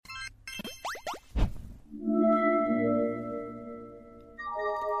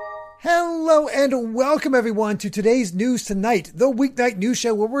Hello and welcome everyone to today's News Tonight, the weeknight news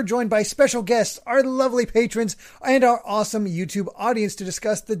show where we're joined by special guests, our lovely patrons, and our awesome YouTube audience to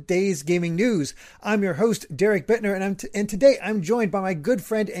discuss the day's gaming news. I'm your host, Derek Bittner, and today I'm joined by my good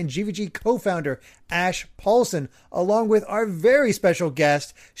friend and GVG co-founder, Ash Paulson, along with our very special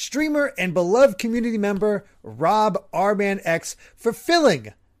guest, streamer and beloved community member, Rob R-Man-X, for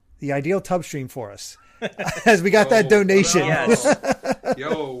filling the ideal tub stream for us. As we got that donation. Yes.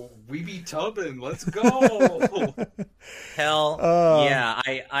 Yo, we be tubbing. Let's go. Hell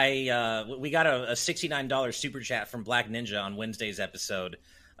yeah. We got a $69 super chat from Black Ninja on Wednesday's episode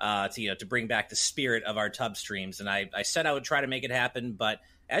to bring back the spirit of our tub streams. And I said I would try to make it happen, but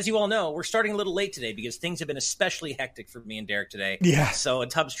as you all know, we're starting a little late today because things have been especially hectic for me and Derek today. Yeah. So a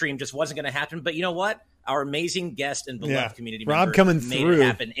tub stream just wasn't going to happen. But you know what? Our amazing guest and beloved community Rob member coming made through. it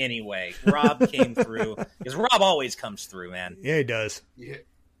happen anyway. Rob came through because Rob always comes through, man. Yeah, he does. Yeah.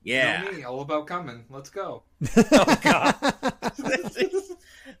 Yeah. You know me, all about coming. Let's go. Oh God.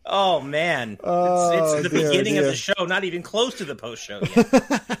 Oh man. It's the beginning of the show, not even close to the post show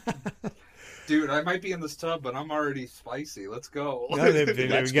yet. Dude, I might be in this tub, but I'm already spicy. Let's go. There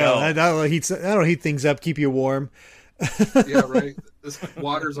we go. That'll heat things up, keep you warm. Yeah, right. This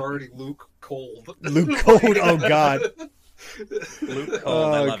water's already Luke cold. Luke cold. Oh God. Luke cold.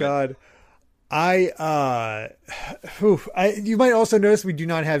 Oh God. You might also notice we do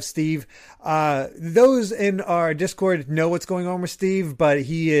not have Steve. Those in our Discord know what's going on with Steve, but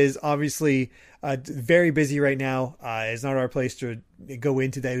he is obviously very busy right now. It's not our place to go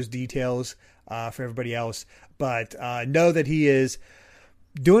into those details for everybody else, but know that he is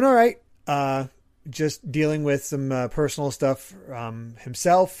doing all right. Just dealing with some personal stuff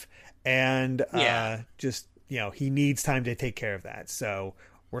himself, and he needs time to take care of that. So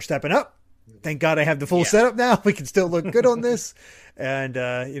we're stepping up. Thank God I have the full setup now. We can still look good on this, and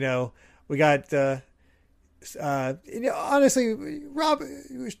we got. Honestly, Rob,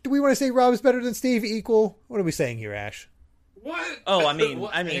 do we want to say Rob is better than Steve? Equal? What are we saying here, Ash? What? Oh, I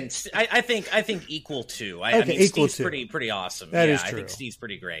think equal too. Equal Steve's too. pretty awesome. That is I true. think Steve's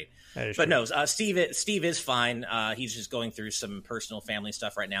pretty great. That is but true. no, Steve is fine. He's just going through some personal family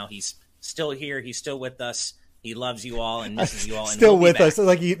stuff right now. He's still here. He's still with us. He loves you all and misses you all. And Still he'll be with back. us,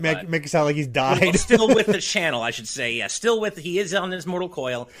 like he make it sound like he's died. Still with the channel, I should say. Yeah, he is on his mortal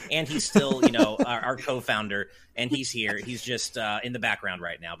coil, and he's still, our co-founder, and he's here. He's just in the background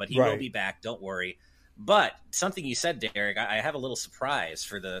right now, but he will be back. Don't worry. But something you said, Derek, I have a little surprise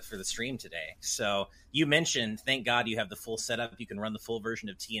for the stream today. So you mentioned, thank God you have the full setup. You can run the full version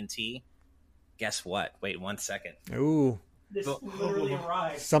of TNT. Guess what? Wait 1 second. Ooh. This literally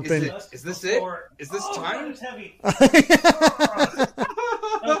arrived. Something. Is this it? Is this time? God, it's heavy.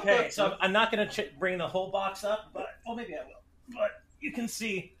 Okay, so I'm not going to bring the whole box up, but maybe I will. But you can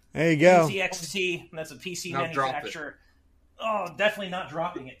see. There you go. XT, that's a PC Now manufacturer. Oh, definitely not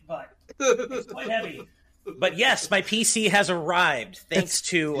dropping it, but it's quite heavy. But yes, my PC has arrived thanks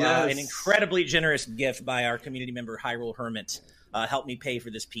to an incredibly generous gift by our community member Hyrule Hermit. Helped me pay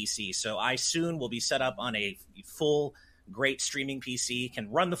for this PC, so I soon will be set up on a full, great streaming PC. Can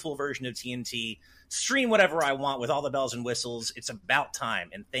run the full version of TNT, stream whatever I want with all the bells and whistles. It's about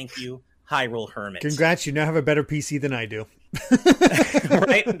time, and thank you, Hyrule Hermit. Congrats, you now have a better PC than I do.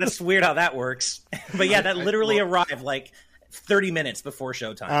 Right? That's weird how that works. But yeah, that literally arrived like 30 minutes before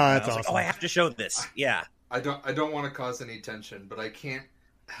showtime. That's I was awesome. like, I have to show this. Yeah. I don't want to cause any tension, but I can't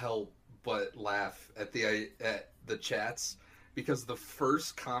help but laugh at the chats because the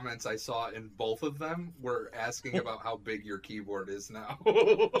first comments I saw in both of them were asking about how big your keyboard is now.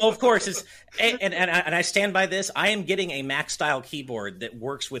 Well, of course, and I stand by this. I am getting a Mac style keyboard that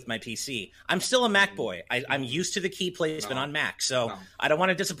works with my PC. I'm still a Mac boy. I'm used to the key placement on Mac, so I don't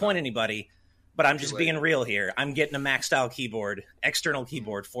want to disappoint anybody. But I'm just being real here. I'm getting a Mac style keyboard, external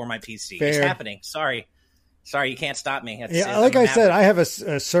keyboard for my PC. Fair. It's happening. Sorry, you can't stop me. Like I said, I have a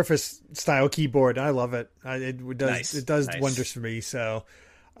Surface style keyboard. I love it. It does wonders for me. So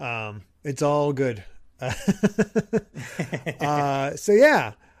it's all good. Got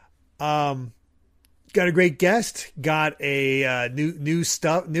a great guest. Got a new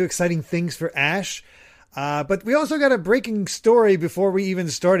exciting things for Ash. But we also got a breaking story before we even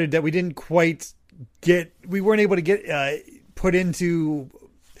started that we didn't quite get. We weren't able to get put into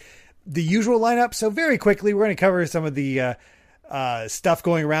the usual lineup. So very quickly, we're going to cover some of the stuff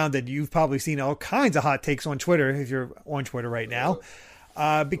going around that you've probably seen all kinds of hot takes on Twitter if you're on Twitter right now,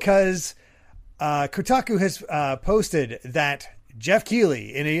 because Kotaku has posted that Jeff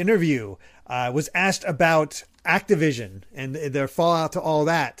Keighley in an interview was asked about Activision and their fallout to all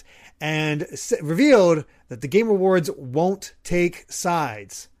that, and revealed that the Game Awards won't take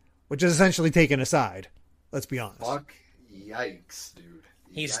sides. which is essentially taken aside. Let's be honest. Fuck, yikes, dude.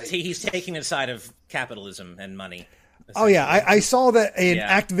 He's taking the side of capitalism and money. Oh yeah, I saw that an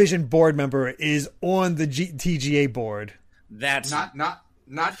Activision board member is on the TGA board. That's not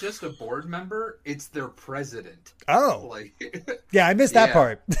just a board member; it's their president. Oh, like yeah, I missed that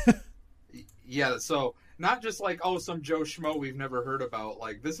part. Yeah, so not just like some Joe Schmo we've never heard about.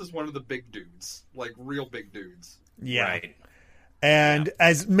 Like this is one of the big dudes, like real big dudes. Yeah, right. And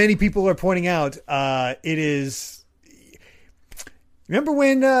as many people are pointing out, it is. Remember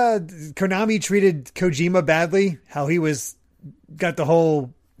when Konami treated Kojima badly? How he got the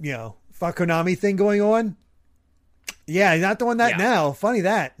whole, fuck Konami thing going on? Yeah, he's not doing that now. Funny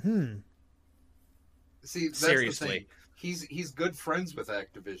that. See, that's seriously. the thing. He's good friends with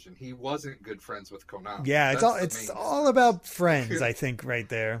Activision. He wasn't good friends with Konami. Yeah, it's all about friends, I think, right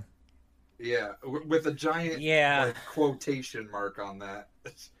there. Yeah, with a giant like, quotation mark on that.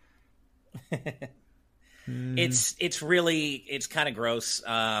 It's kind of gross.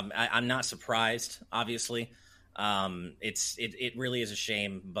 I'm not surprised, obviously. It really is a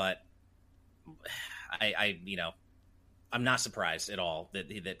shame, but I'm not surprised at all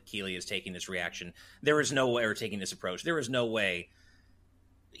that Keighley is taking this reaction. There is no way, or taking this approach. There is no way,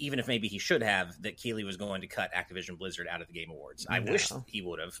 even if maybe he should have, that Keighley was going to cut Activision Blizzard out of the Game Awards. I wish he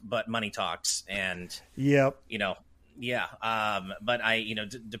would have, but money talks, and but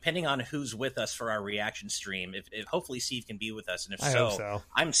depending on who's with us for our reaction stream, if hopefully Steve can be with us, and if so,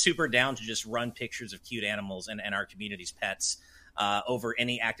 I'm super down to just run pictures of cute animals and our community's pets over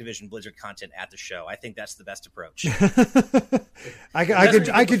any Activision Blizzard content at the show. I think that's the best approach.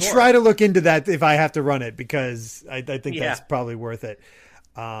 I could try to look into that if I have to run it, because I think that's probably worth it.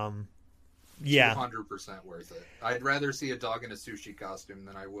 200% worth it. I'd rather see a dog in a sushi costume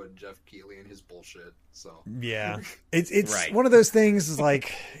than I would Jeff Keighley and his bullshit. So it's right. One of those things is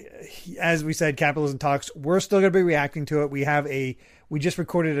like, as we said, capitalism talks. We're still going to be reacting to it. We just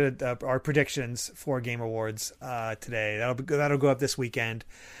recorded our predictions for Game Awards today. That'll go up this weekend.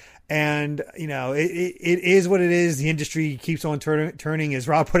 And it is what it is. The industry keeps on turning, as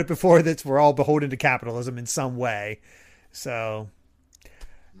Rob put it before. That we're all beholden to capitalism in some way. So.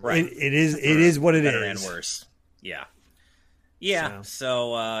 Right. It is what it better is. And worse. Yeah. Yeah.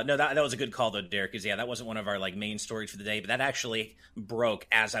 So no, that was a good call though, Derek, because that wasn't one of our main stories for the day, but that actually broke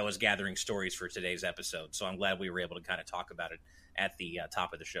as I was gathering stories for today's episode. So I'm glad we were able to kind of talk about it at the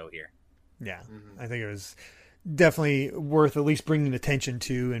top of the show here. Yeah. I think it was definitely worth at least bringing attention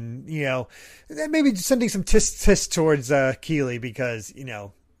to, and maybe sending some tis towards Keighley, because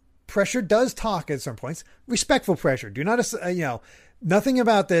pressure does talk at some points. Respectful pressure. Do not nothing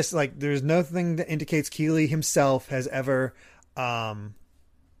about this, there's nothing that indicates Keighley himself has ever been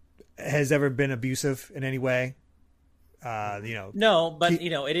abusive in any way. No, but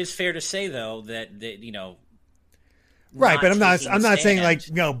it is fair to say though that right. But I'm not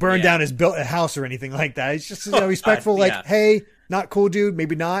saying burn down his built a house or anything like that. It's just respectful. Hey, not cool, dude.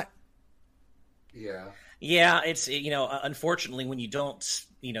 Maybe not. Yeah. Yeah. It's unfortunately, when you don't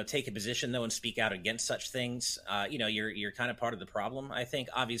take a position though and speak out against such things, you're kind of part of the problem. I think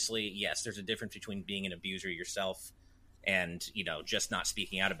obviously, yes, there's a difference between being an abuser yourself and just not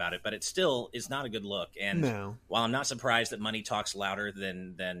speaking out about it, but it still is not a good look. And while I'm not surprised that money talks louder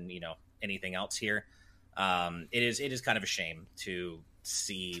than anything else here, it is kind of a shame to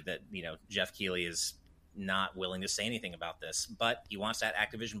see that Jeff Keighley is not willing to say anything about this, but he wants that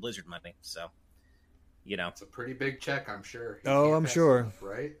Activision Blizzard money, so. It's a pretty big check, I'm sure. I'm sure. Enough,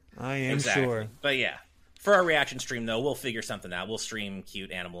 right? I am sure. But yeah, for our reaction stream, though, we'll figure something out. We'll stream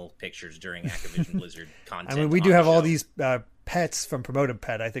cute animal pictures during Activision Blizzard content. I mean, we do have all these pets from Promoted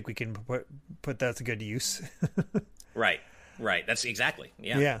Pet. I think we can put that to good use. Right. That's exactly.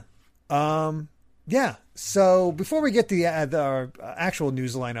 Yeah. Yeah. So before we get to our actual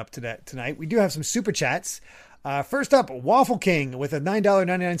news lineup tonight, we do have some super chats. First up, Waffle King with a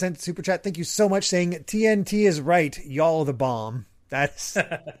 $9.99 super chat. Thank you so much, saying TNT is right. Y'all the bomb. That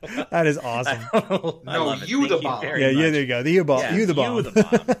is awesome. No, you the bomb. Yeah, there you go. You the bomb. You the bomb.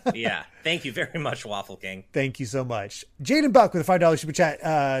 Yeah. Thank you very much, Waffle King. Thank you so much. Jaden Buck with a $5 super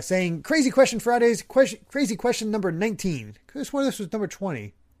chat, saying Crazy Question Fridays. Crazy question number 19. Could have sworn this was number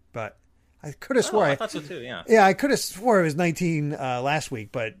 20, but I could have swore. I thought so too. Yeah. Yeah, I could have swore it was 19 last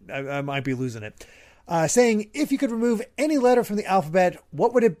week, but I might be losing it. Saying, if you could remove any letter from the alphabet,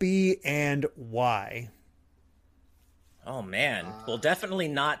 what would it be and why? Oh, man. Well, definitely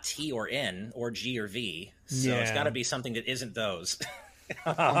not T or N or G or V. So it's got to be something that isn't those.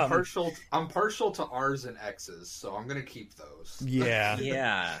 I'm partial to R's and X's, so I'm going to keep those. Yeah.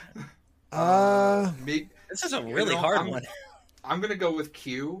 Yeah. This is a really hard one. I'm going to go with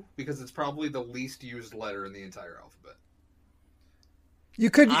Q because it's probably the least used letter in the entire alphabet. You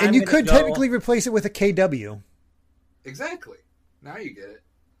could technically replace it with a KW. Exactly. Now you get it.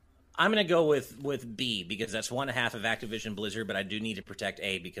 I'm going to go with B because that's one half of Activision Blizzard, but I do need to protect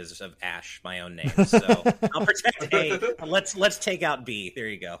A because of Ash, my own name. So I'll protect A. Let's take out B. There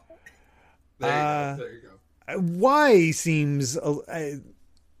you go. There you go. Y seems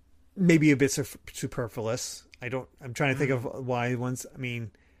maybe a bit superfluous. I'm trying to think of Y ones. I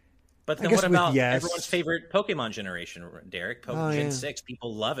mean, but then what about everyone's favorite Pokemon generation, Derek? Gen 6.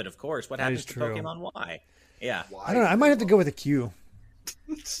 People love it, of course. What happens to Pokemon Y? Yeah. I don't know. I might have to go with a Q.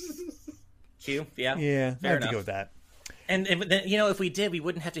 Q? Yeah. Yeah, I have to go with that. And then, if we did, we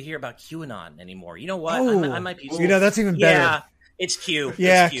wouldn't have to hear about QAnon anymore. You know what? Oh, I might be... that's even better. Yeah, it's Q.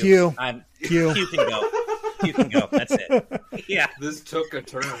 Yeah, it's Q. Q can go. Q can go. That's it. Yeah. This took a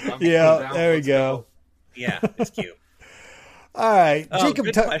turn. There we go. Yeah, it's Q. All right. Jacob,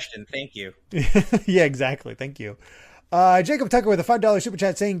 good question. Thank you. Yeah, exactly. Thank you. Jacob Tucker with a $5 super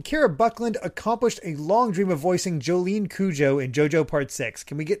chat saying, Kira Buckland accomplished a long dream of voicing Jolene Cujo in JoJo Part 6.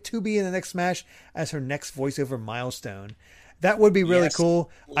 Can we get 2B in the next Smash as her next voiceover milestone? That would be really cool.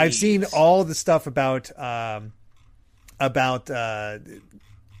 Please. I've seen all the stuff about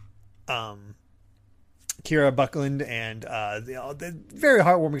Kira Buckland and the very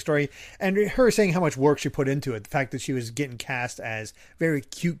heartwarming story, and her saying how much work she put into it. The fact that she was getting cast as very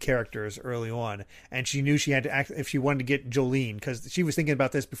cute characters early on, and she knew she had to act if she wanted to get Jolene, because she was thinking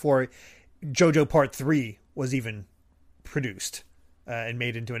about this before JoJo Part 3 was even produced and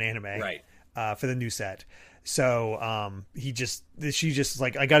made into an anime, right? For the new set. So she just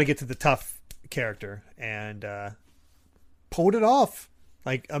like, I got to get to the tough character, and pulled it off.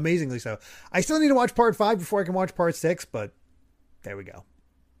 Like, amazingly so. I still need to watch Part 5 before I can watch Part 6, but there we go.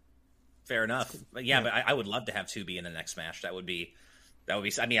 Fair enough. But I would love to have 2B in the next Smash. That would be.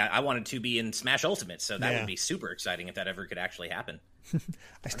 I mean, I wanted 2B in Smash Ultimate, so that would be super exciting if that ever could actually happen.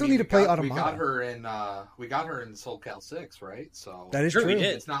 I still need to play Automata. We got her in Soul Cal 6, right? So that is true. We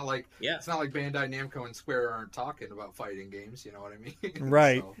did. It's not like Bandai Namco and Square aren't talking about fighting games. You know what I mean?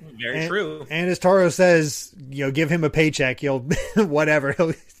 Right. So. Very true. And as Taro says, give him a paycheck. He'll whatever.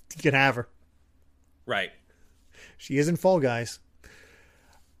 He can have her. Right. She is in Fall Guys.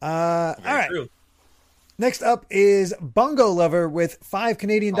 All right. True. Next up is Bongo Lover with $5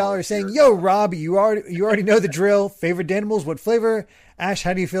 Canadian saying, "Yo, Rob, you already know the drill. Favorite Danimals? What flavor? Ash,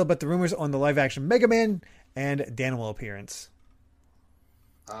 how do you feel about the rumors on the live-action Mega Man and Danimal appearance?"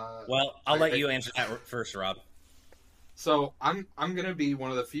 Well, I'll let you answer that first, Rob. So I'm gonna be one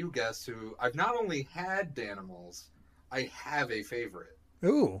of the few guests who I've not only had Danimals, I have a favorite.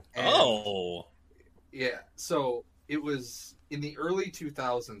 Ooh. And yeah. So it was in the early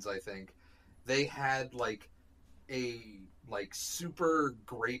 2000s, I think. They had a super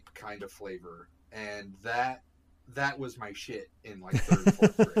grape kind of flavor, and that was my shit in third and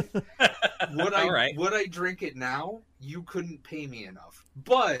fourth grade. Would I drink it now? You couldn't pay me enough,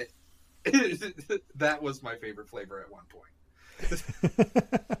 but that was my favorite flavor at one point.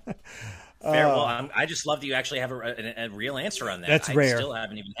 Fair. Well, I just love that you actually have a real answer on that. That's rare. I still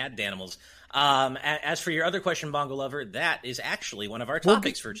haven't even had Danimals. As for your other question, Bongo Lover, that is actually one of our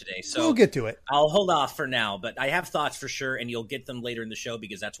topics for today. So we'll get to it. I'll hold off for now, but I have thoughts for sure, and you'll get them later in the show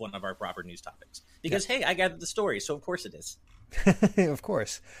because that's one of our proper news topics. Because, hey, I gathered the story, so of course it is. Of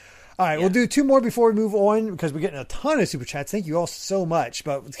course. All right, we'll do two more before we move on because we're getting a ton of super chats. Thank you all so much.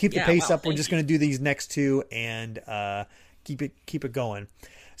 But let's keep the pace up. We're just going to do these next two and keep it going.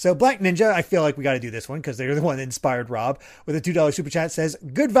 So Black Ninja, I feel like we got to do this one because they're the one that inspired Rob with a $2 super chat, says,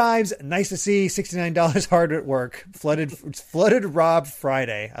 "Good vibes, nice to see, $69 hard at work, flooded Rob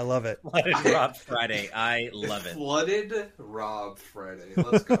Friday." I love it. Flooded Rob Friday, I love it. Flooded Rob Friday,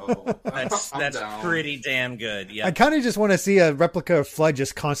 let's go. That's pretty damn good. Yeah, I kind of just want to see a replica of Flood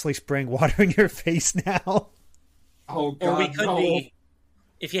just constantly spraying water in your face now. Oh God, or we could be.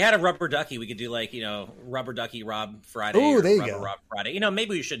 If you had a rubber ducky, we could do Rubber Ducky Rob Friday. Oh, there you Rubber go. Rob Friday. Maybe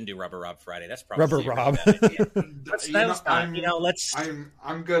we shouldn't do Rubber Rob Friday. That's probably Rubber Rob. Let's.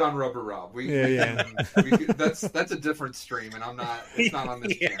 I'm good on Rubber Rob. That's a different stream, and I'm not. It's not on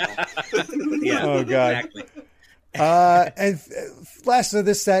this channel. Yeah. Oh God. Exactly. And last of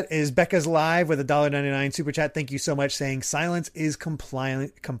this set is Becca's Live with a $1.99 super chat. Thank you so much, saying silence is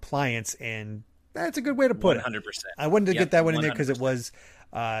compliance, and that's a good way to put 100%. it. I wanted to get that one in there 100%. because it was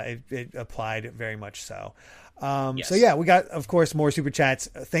it applied very much so. Yes. So yeah, we got, of course, more super chats.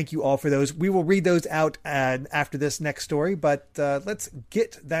 Thank you all for those. We will read those out after this next story, but let's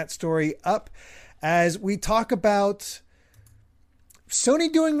get that story up as we talk about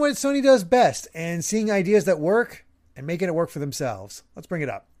Sony doing what Sony does best and seeing ideas that work and making it work for themselves. Let's bring it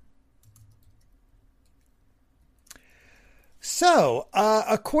up. So,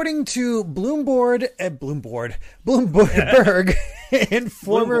 according to Bloomberg and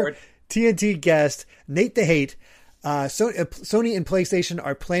former TNT guest Nate the Hate, Sony and PlayStation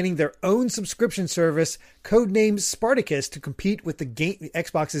are planning their own subscription service, codenamed Spartacus, to compete with the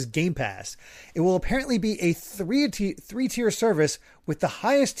Xbox's Game Pass. It will apparently be a three-tier service, with the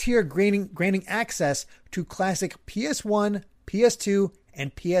highest tier granting access to classic PS1, PS2,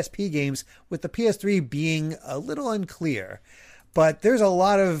 and PSP games, with the PS3 being a little unclear. But there's a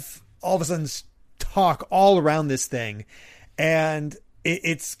lot of, all of a sudden, talk all around this thing, and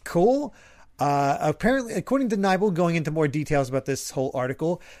it's cool. Apparently, according to Nibel, going into more details about this whole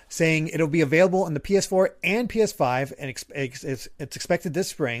article, saying it'll be available on the PS4 and PS5, and it's expected this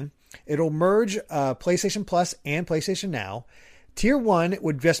spring. It'll merge PlayStation Plus and PlayStation Now. Tier 1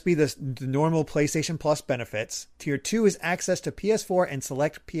 would just be the normal PlayStation Plus benefits. Tier 2 is access to PS4 and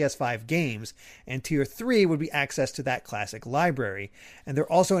select PS5 games. And Tier 3 would be access to that classic library. And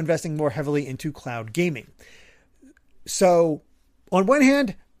they're also investing more heavily into cloud gaming. So, on one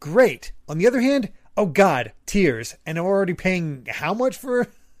hand, great. On the other hand, oh God, tiers. And I'm already paying how much for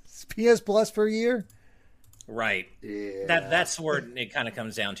PS Plus per year? Right. Yeah. That's where it kind of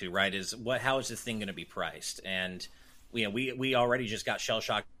comes down to, right? Is how is this thing going to be priced? And we already just got shell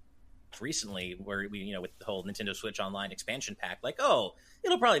shocked recently, where we with the whole Nintendo Switch Online expansion pack. Like, oh,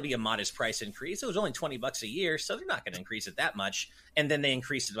 it'll probably be a modest price increase. It was only $20 a year, so they're not going to increase it that much. And then they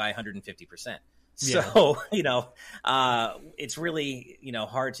increased it by 150%. So, it's really,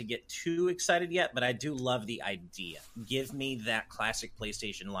 hard to get too excited yet, but I do love the idea. Give me that classic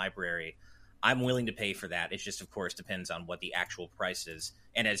PlayStation library. I'm willing to pay for that. It just, of course, depends on what the actual price is.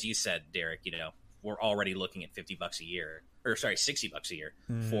 And as you said, Derek, we're already looking at $60 a year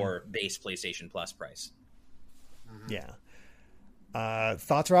for base PlayStation Plus price. Yeah.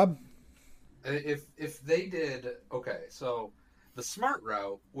 Thoughts, Rob? If they did, okay, so the smart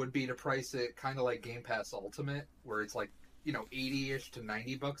route would be to price it kind of like Game Pass Ultimate, where it's like, $80-ish to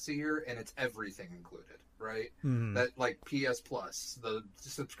 $90 a year, and it's everything included, right? Mm-hmm. That, like, PS Plus, the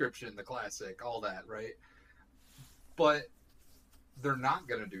subscription, the classic, all that, right? But they're not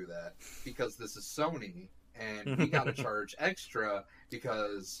going to do that because this is Sony, and we got to charge extra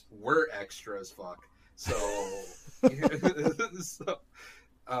because we're extra as fuck. So,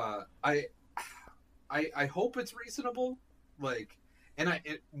 I hope it's reasonable. Like, and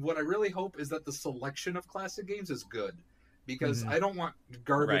what I really hope is that the selection of classic games is good, because I don't want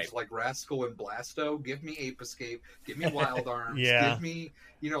garbage like Rascal and Blasto. Give me Ape Escape, give me Wild Arms, give me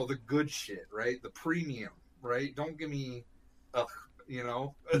the good shit, right? The premium, right? Don't give me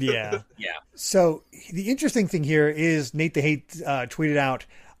Yeah. So the interesting thing here is Nate the Hate tweeted out,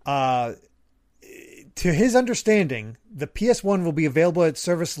 to his understanding, the PS1 will be available at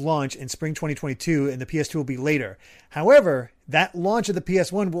service launch in spring 2022, and the PS2 will be later. However, that launch of the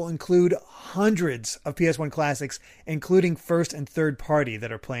PS1 will include hundreds of PS1 classics, including first and third party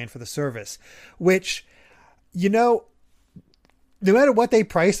that are planned for the service, which, no matter what they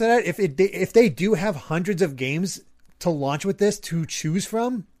price it at, if they do have hundreds of games to launch with this to choose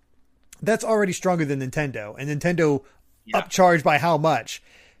from, that's already stronger than Nintendo, and Nintendo upcharged by how much?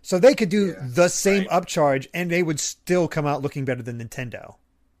 So they could do the same upcharge, and they would still come out looking better than Nintendo.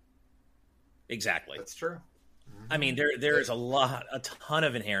 Exactly. That's true. I mean, there is a ton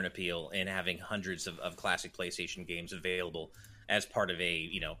of inherent appeal in having hundreds of classic PlayStation games available as part of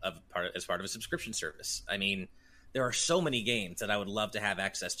as part of a subscription service. I mean, there are so many games that I would love to have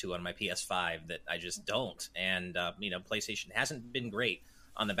access to on my PS5 that I just don't. And PlayStation hasn't been great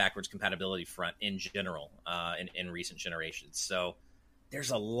on the backwards compatibility front in general in recent generations. So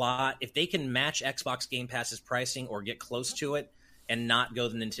there's a lot. If they can match Xbox Game Pass's pricing or get close to it and not go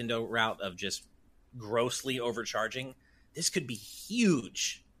the Nintendo route of just grossly overcharging, this could be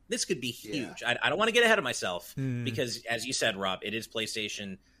huge. I don't want to get ahead of myself because, as you said, Rob, it is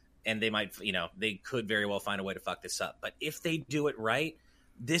PlayStation, and they might, they could very well find a way to fuck this up. But if they do it right,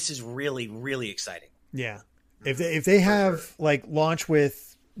 this is really, really exciting. Yeah. If they have like launch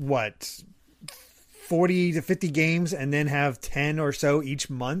with 40 to 50 games and then have 10 or so each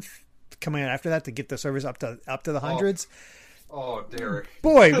month coming out after that to get the service up to the hundreds. Oh, Derek.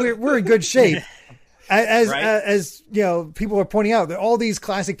 Boy, we're in good shape. As people are pointing out, all these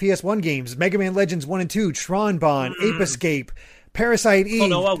classic PS1 games, Mega Man Legends 1 and 2, Tron Bonne, Ape Escape, Parasite Eve,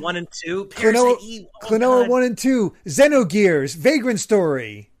 Klonoa 1 and 2, Klonoa 1 and 2, Xenogears, Vagrant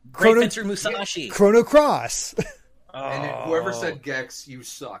Story, Great Fencer Musashi, Chrono Cross. And whoever said Gex, you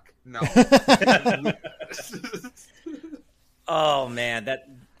suck. No. Oh man, that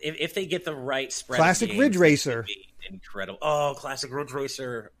if they get the right spread, classic of games, Ridge Racer. incredible. Oh, classic Ridge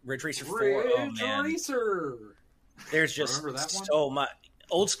Racer 4. Oh, man. Racer. There's just so much.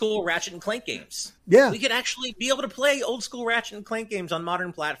 Old school Ratchet and Clank games. Yeah. We could actually be able to play old school Ratchet and Clank games on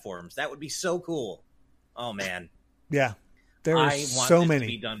modern platforms. That would be so cool. Oh, man. Yeah. There are so many.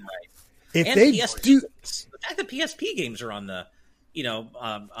 To be done right. If and they PSP, do, the fact that PSP games are on the,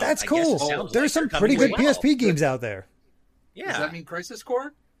 that's I cool. There's some pretty good PSP games out there. Yeah. Does that mean Crisis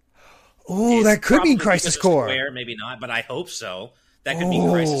Core? Oh, that could mean Crisis Core. Square, maybe not, but I hope so. That could mean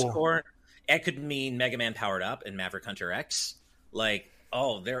Crisis Core. It could mean Mega Man Powered Up and Maverick Hunter X.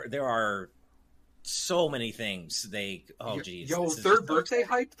 There are so many things. Geez. Yo, third birthday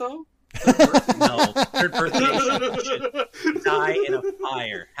hype though. No, third birthday should die in a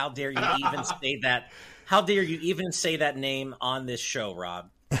fire. How dare you even say that? How dare you even say that name on this show, Rob?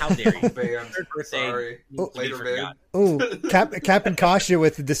 How dare you? Third birthday. Sorry. Later, man. Oh, Captain Kasha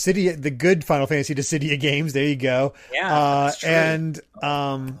with the good Final Fantasy Dissidia games. There you go. Yeah. And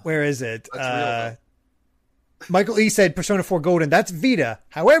where is it? Michael E said Persona 4 Golden. That's Vita.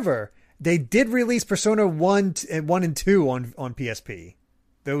 However, they did release Persona 1 and 2 on PSP.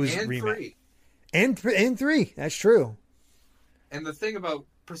 Those remakes. And 3. That's true. And the thing about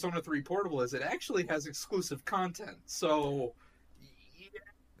Persona 3 Portable is it actually has exclusive content. So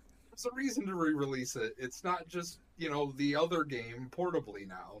there's a reason to re-release it. It's not just, the other game portably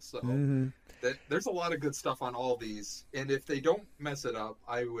now. So there's a lot of good stuff on all these. And if they don't mess it up,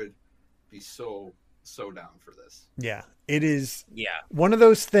 I would be so down for this. Yeah, it is one of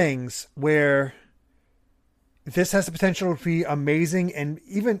those things where this has the potential to be amazing, and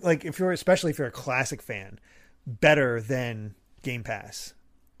even especially if you're a classic fan, better than Game Pass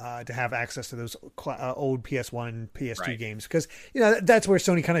to have access to those old PS1, PS2 games, because that's where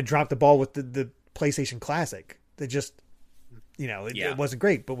Sony kind of dropped the ball with the PlayStation Classic. They just it wasn't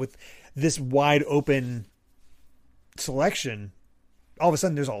great, but with this wide open selection, all of a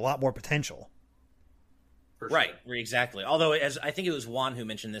sudden there's a lot more potential. Right, exactly. Although, as I think it was Juan who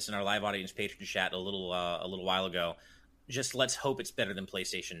mentioned this in our live audience Patreon chat a little while ago, just let's hope it's better than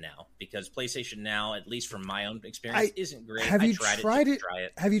PlayStation Now, because PlayStation Now, at least from my own experience, isn't great. Have you tried it?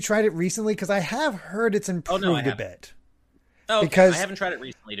 Have you tried it recently? Because I have heard it's improved a bit. Oh, because I haven't tried it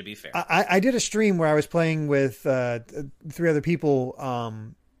recently, to be fair. I did a stream where I was playing with 3 other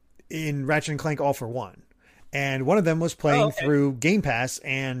people in Ratchet and Clank All for One, and one of them was playing through Game Pass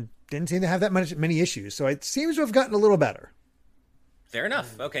and didn't seem to have that many issues. So it seems to have gotten a little better. Fair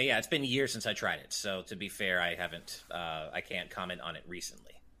enough. Okay, yeah, it's been years since I tried it. So to be fair, I haven't. I can't comment on it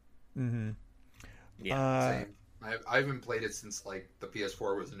recently. Mm-hmm. Yeah, same. I haven't played it since the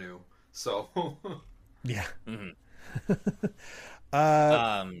PS4 was new. So yeah. Mm-hmm.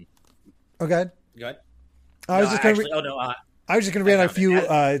 Okay. Go ahead. I was just going to read out a few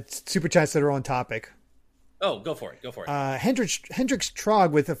super chats that are on topic. Oh, go for it. Hendrix Trog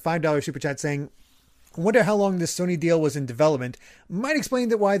with a $5 super chat saying, I wonder how long this Sony deal was in development. Might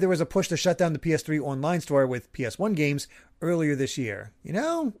explain why there was a push to shut down the PS3 online store with PS1 games earlier this year.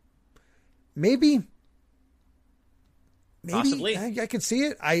 Maybe. Possibly. I can see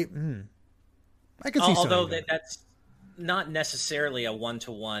it. I can see. Although that's not necessarily a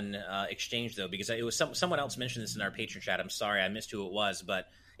one-to-one exchange, though, because it was someone else mentioned this in our Patreon chat. I'm sorry, I missed who it was, but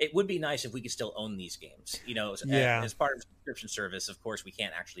it would be nice if we could still own these games. As part of the subscription service, of course, we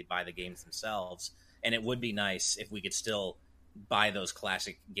can't actually buy the games themselves, and it would be nice if we could still buy those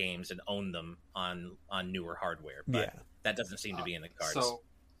classic games and own them on newer hardware. But that doesn't seem to be in the cards.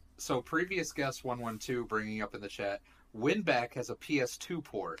 So previous guest 112 bringing up in the chat, WinBack has a PS2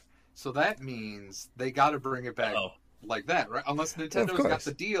 port, so that means they got to bring it back. Like that, right? Unless Nintendo's got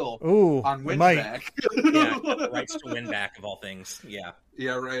the deal on WinBack. Rights to WinBack of all things. Yeah.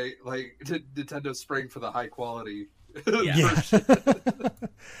 Yeah, right. Nintendo's spraying for the high quality.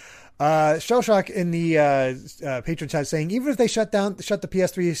 Shellshock in the patron chat saying, even if they shut the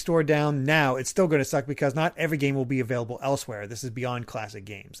PS3 store down now, it's still going to suck because not every game will be available elsewhere. This is beyond classic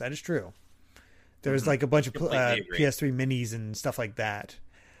games. That is true. There's a bunch of PS3 minis and stuff like that.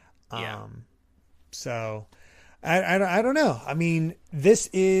 Yeah. So I don't know. I mean, this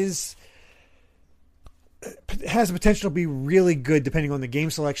has the potential to be really good depending on the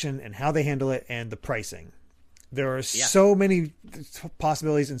game selection and how they handle it and the pricing. There are so many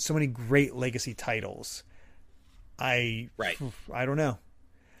possibilities and so many great legacy titles. I don't know.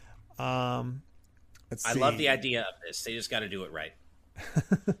 Let's see. I love the idea of this. They just got to do it right.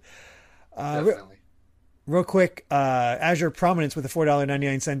 Definitely. Real quick, Azure Prominence with a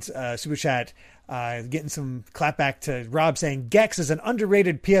 $4.99 super chat. Getting some clapback to Rob saying Gex is an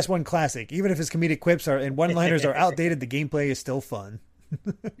underrated PS1 classic. Even if his comedic quips and one-liners are outdated, the gameplay is still fun.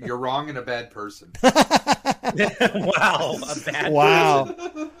 You're wrong and a bad person. Wow, a bad Wow.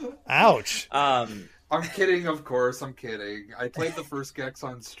 Ouch. person. I'm kidding, of course. I'm kidding. I played the first Gex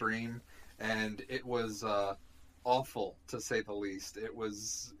on stream, and it was awful, to say the least. It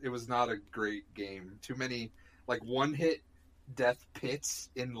was not a great game. Too many one-hit death pits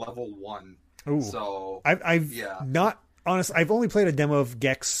in level 1. Ooh. So I've not honestly. I've only played a demo of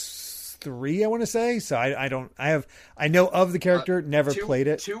Gex 3. I want to say so. I know of the character. Never played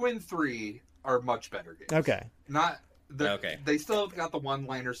it. 2 and 3 are much better games. Okay. They still have got the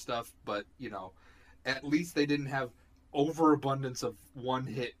one-liner stuff, but at least they didn't have overabundance of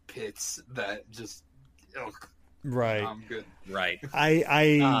one-hit pits that just. Ugh, right. I'm good. Right.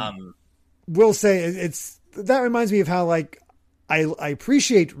 I will say that reminds me of how I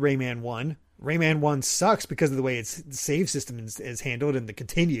appreciate Rayman 1. Rayman 1 sucks because of the way its save system is handled and the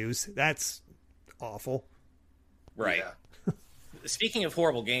continues. That's awful. Right. Yeah. Speaking of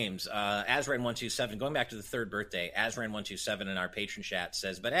horrible games, Azran127, going back to the third birthday, Azran127 in our patron chat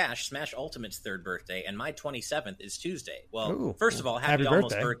says, but Ash, Smash Ultimate's third birthday, and my 27th is Tuesday. Well, ooh, first of all, happy birthday.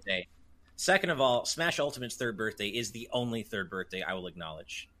 almost birthday. Second of all, Smash Ultimate's third birthday is the only third birthday I will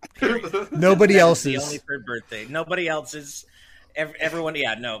acknowledge. Nobody else's. The only third birthday. Nobody else's. Everyone,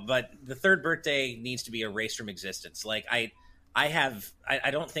 yeah, no. But the third birthday needs to be erased from existence. I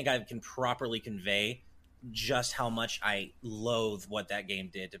don't think I can properly convey just how much I loathe what that game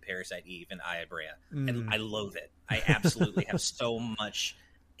did to Parasite Eve and Aya Brea. And I loathe it. I absolutely have so much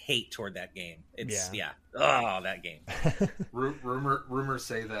hate toward that game. That game. Rumors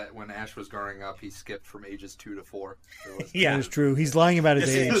say that when Ash was growing up, he skipped from ages 2 to 4. That is true. He's lying about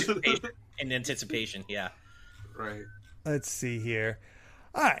his age. In anticipation, yeah. Right. Let's see here.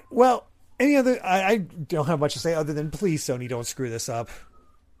 All right. Well, any other? I don't have much to say other than please, Sony, don't screw this up.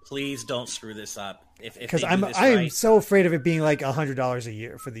 Please don't screw this up. Because I'm so afraid of it being like $100 a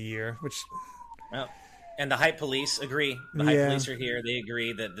year for the year, which. Well, and the Hype Police agree. The Hype Police are here. They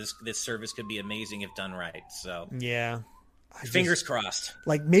agree that this service could be amazing if done right. So yeah, fingers crossed.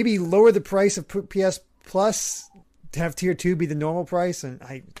 Maybe lower the price of PS Plus to have Tier 2 be the normal price, and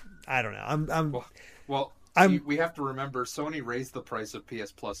I don't know. We have to remember Sony raised the price of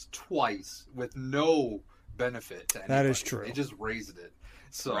PS Plus twice with no benefit to anybody. That is true. They just raised it.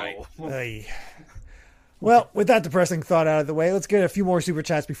 So, right. Well, with that depressing thought out of the way, let's get a few more super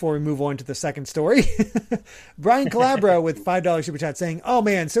chats before we move on to the second story. Brian Calabro with $5 super chat saying, "Oh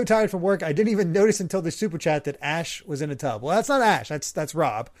man, so tired from work. I didn't even notice until the super chat that Ash was in a tub." Well, that's not Ash. That's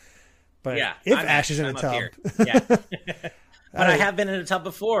Rob. But if Ash is in a tub, But I have been in a tub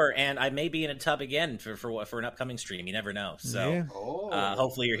before, and I may be in a tub again for an upcoming stream. You never know. So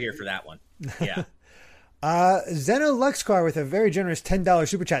hopefully you're here for that one. Yeah. Zeno Luxcar with a very generous $10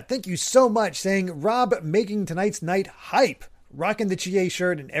 super chat. Thank you so much, saying, "Rob making tonight's night hype. Rocking the Chie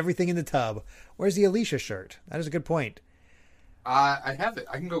shirt and everything in the tub. Where's the Alicia shirt?" That is a good point. I have it.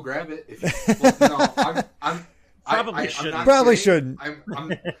 I can go grab it. I'm Probably shouldn't. Probably shouldn't.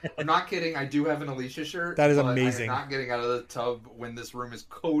 I'm not kidding. I do have an Alicia shirt. That is but amazing. I'm not getting out of the tub when this room is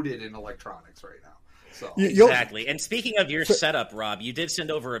coated in electronics right now. So exactly. And speaking of your setup, Rob, you did send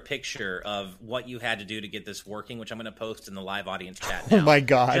over a picture of what you had to do to get this working, which I'm going to post in the live audience chat now. Oh my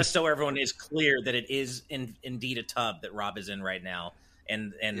God. Just so everyone is clear that it is indeed a tub that Rob is in right now,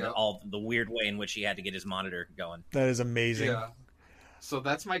 and all the weird way in which he had to get his monitor going. That is amazing. Yeah. So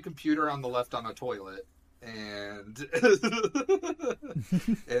that's my computer on the left on a toilet. And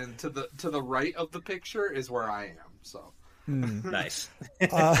and to the right of the picture is where I am. So nice.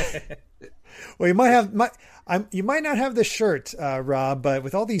 Well, you might not have the shirt, Rob, but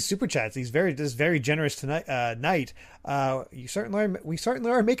with all these super chats, this very generous tonight night, we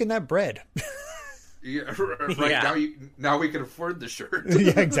certainly are making that bread. Yeah, right. Now we can afford the shirt.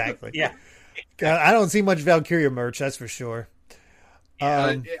 Yeah, exactly. Yeah. I don't see much Valkyria merch, that's for sure.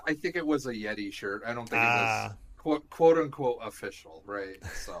 I think it was a Yeti shirt. I don't think it was quote unquote official, right?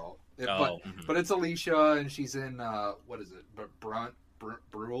 So, but it's Alicia, and she's in what is it? Brule?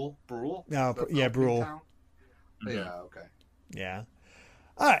 Yeah, Brule. Mm-hmm. Yeah. Okay. Yeah.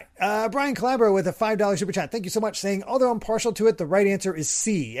 All right. Brian Calabro with a $5 super chat. Thank you so much, saying, "Although I'm partial to it, the right answer is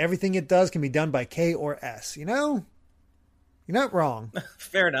C. Everything it does can be done by K or S." You know, you're not wrong.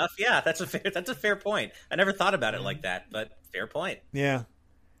 Fair enough. Yeah, that's a fair point. I never thought about it like that, but fair point. Yeah.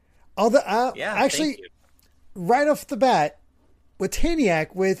 Although, actually, right off the bat, with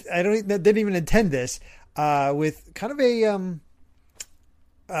Taniac, didn't even intend this, with kind of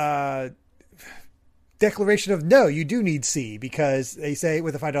a declaration of no, you do need C, because they say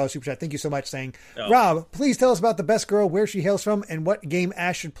with a $5 super chat, thank you so much, saying, "Rob, please tell us about the best girl, where she hails from, and what game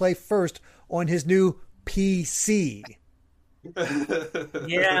Ash should play first on his new PC."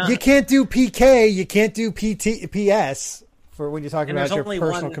 Yeah. You can't do PK. You can't do PS for when you're talking about your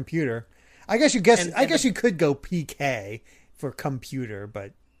personal computer. I guess you could go PK for computer,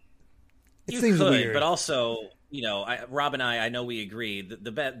 but it seems weird. But also, Rob and I know we agree that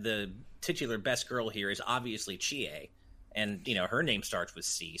the titular best girl here is obviously Chie, and her name starts with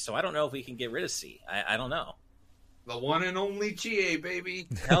C. So I don't know if we can get rid of C. I don't know. The one and only Chie, baby.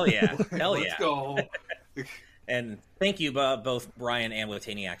 Hell yeah, hell yeah. Let's go. And thank you, both Brian and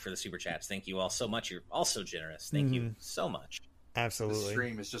Wataniac, for the super chats. Thank you all so much. You're all so generous. Thank you so much. Absolutely. The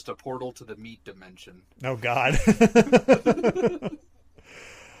stream is just a portal to the meat dimension. Oh, God.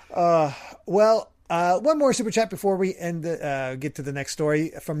 One more super chat before we get to the next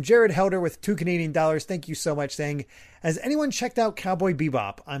story. From Jared Helder with $2 Canadian. Thank you so much, saying, has anyone checked out Cowboy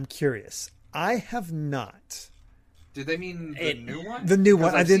Bebop? I'm curious. I have not. Did they mean the new one? The new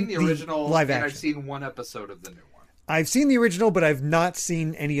one. I've seen the original live action. I've seen one episode of the new one. I've seen the original, but I've not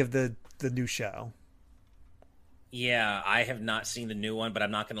seen any of the new show. Yeah, I have not seen the new one, but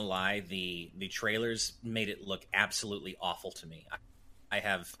I'm not going to lie. The trailers made it look absolutely awful to me.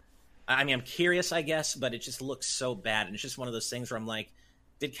 I'm curious, I guess, but it just looks so bad. And it's just one of those things where I'm like,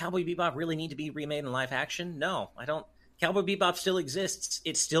 did Cowboy Bebop really need to be remade in live action? No, I don't. Cowboy Bebop still exists.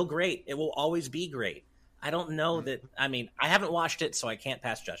 It's still great. It will always be great. I don't know that. I haven't watched it, so I can't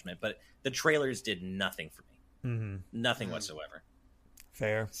pass judgment. But the trailers did nothing for me. Mm-hmm. Nothing whatsoever.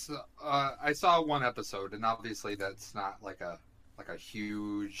 Fair. So, I saw one episode, and obviously that's not like a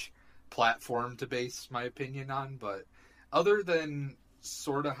huge platform to base my opinion on. But other than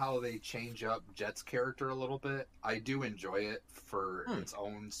sort of how they change up Jet's character a little bit, I do enjoy it for its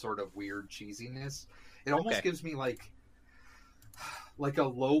own sort of weird cheesiness. It almost gives me like a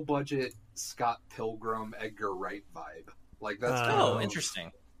low budget Scott Pilgrim, Edgar Wright vibe. Like that's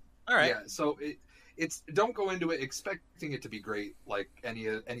interesting. All right. Yeah, so it's don't go into it expecting it to be great like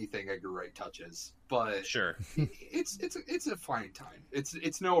anything Edgar Wright touches, but sure, it's a fine time.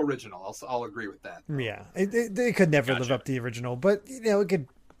 It's no original. I'll agree with that. Yeah, it could never live up to the original, but it could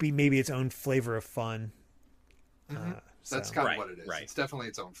be maybe its own flavor of fun. Mm-hmm. That's kind of what it is. Right. It's definitely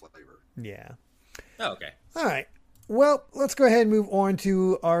its own flavor. Yeah. Oh, okay. All right. Well, let's go ahead and move on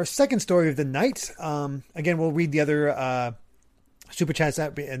to our second story of the night. Again, we'll read the other super chats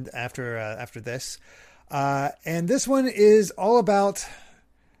after this. And this one is all about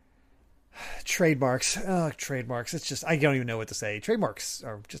trademarks. Oh, trademarks. It's just, I don't even know what to say. Trademarks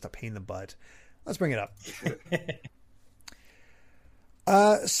are just a pain in the butt. Let's bring it up.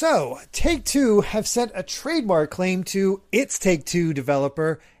 So, Take-Two have sent a trademark claim to its Take-Two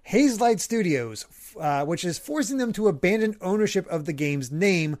developer, Hazelight Studios, which is forcing them to abandon ownership of the game's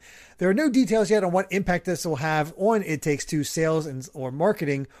name. There are no details yet on what impact this will have on It Takes-Two sales or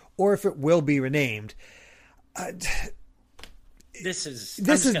marketing, or if it will be renamed. This is I'm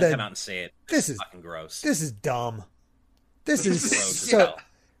just gonna come out and say it. This is fucking gross. This is dumb. This is gross. So.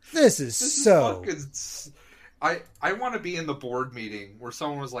 This is so. I want to be in the board meeting where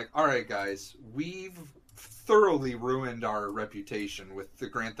someone was like, "All right, guys, we've thoroughly ruined our reputation with the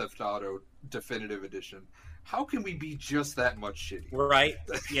Grand Theft Auto Definitive Edition. How can we be just that much shitty?" Right?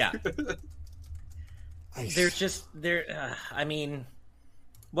 Yeah. I mean,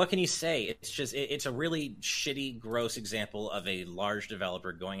 what can you say? It's just it's a really shitty, gross example of a large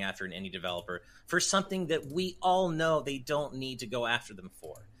developer going after an indie developer for something that we all know they don't need to go after them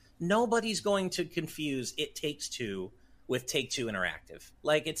for. Nobody's going to confuse It Takes-Two with Take-Two Interactive.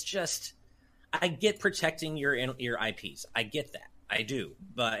 Like, it's just, I get protecting your IPs. I get that. I do.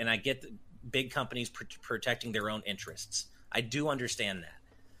 And I get the big companies protecting their own interests. I do understand that.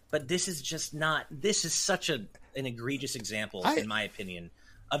 But this is just not, this is such an egregious example, in my opinion,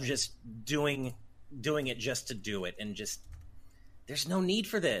 of just doing it just to do it. And just, there's no need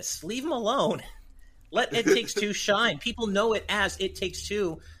for this. Leave them alone. Let It Takes-Two shine. People know it as It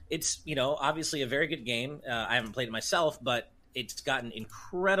Takes-Two. It's, obviously a very good game. I haven't played it myself, but it's gotten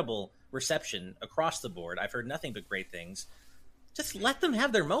incredible reception across the board. I've heard nothing but great things. Just let them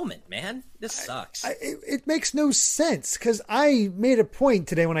have their moment, man. This sucks. It makes no sense, because I made a point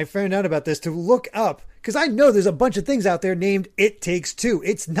today when I found out about this to look up, because I know there's a bunch of things out there named It Takes-Two.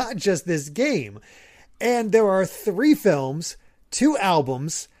 It's not just this game. And there are 3 films, 2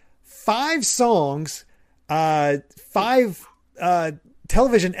 albums, 5 songs, 5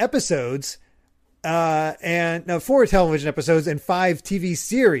 television episodes, 4 television episodes and 5 TV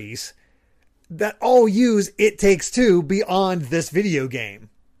series that all use It Takes-Two beyond this video game.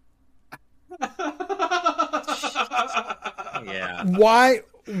 Yeah. Why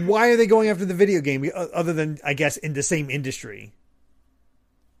are they going after the video game other than, I guess, in the same industry?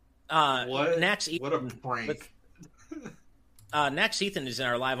 What a prank. Next, Ethan is in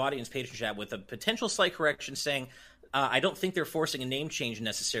our live audience patron chat with a potential slight correction saying, I don't think they're forcing a name change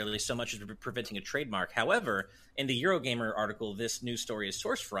necessarily so much as preventing a trademark. However, in the Eurogamer article this news story is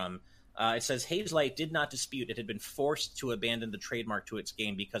sourced from, it says Hazelight did not dispute it had been forced to abandon the trademark to its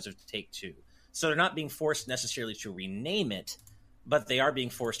game because of Take-Two. So they're not being forced necessarily to rename it, but they are being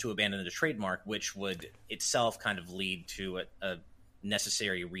forced to abandon the trademark, which would itself kind of lead to a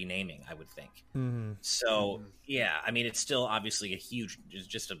necessary renaming, I would think. Mm-hmm. So, yeah, I mean, it's still obviously a huge,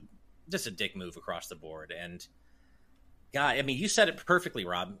 just a dick move across the board. And, God, I mean, you said it perfectly,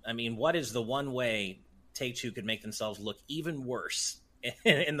 Rob. I mean, what is the one way Take-Two could make themselves look even worse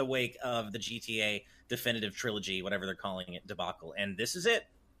in the wake of the GTA Definitive Trilogy, whatever they're calling it, debacle? And this is it.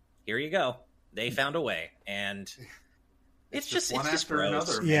 Here you go. They found a way. And it's just one after gross.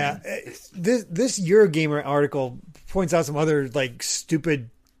 another. Yeah, Man. this Eurogamer article points out some other like stupid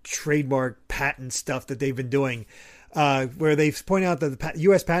trademark patent stuff that they've been doing, where they've pointed out that the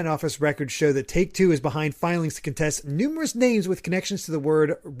U.S. Patent Office records show that Take-Two is behind filings to contest numerous names with connections to the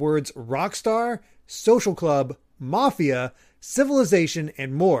words Rockstar, Social Club, Mafia, Civilization,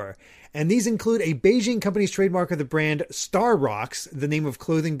 and more. And these include a Beijing company's trademark of the brand Star Rocks, the name of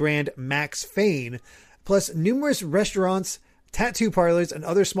clothing brand Max Fane, plus numerous restaurants, tattoo parlors, and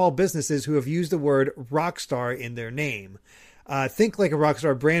other small businesses who have used the word Rockstar in their name. Think Like a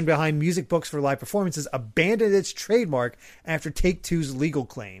Rockstar, brand behind music books for live performances, abandoned its trademark after Take-Two's legal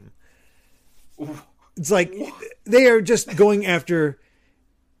claim. It's like they are just going after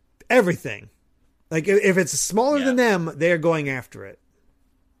everything. Like if it's smaller than them, they are going after it.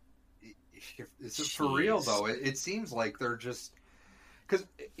 Is it for real though? It seems like they're just because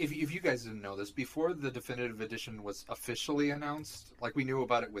if you guys didn't know this, before the definitive edition was officially announced, like we knew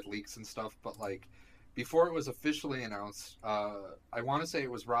about it with leaks and stuff, but like before it was officially announced, I want to say it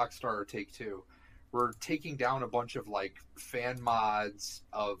was Rockstar or Take-Two, were taking down a bunch of like fan mods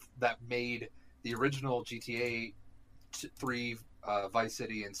that made the original GTA 3, Vice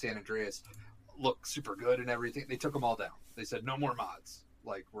City, and San Andreas look super good and everything. They took them all down. They said no more mods.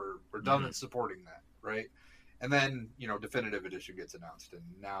 Like we're done in supporting that, right? And then definitive edition gets announced, and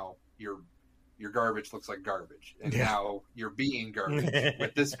now your garbage looks like garbage, and now you're being garbage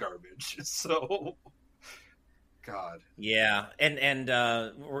with this garbage. So, God, yeah, and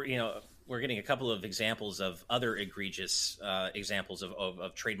we're getting a couple of examples of other egregious examples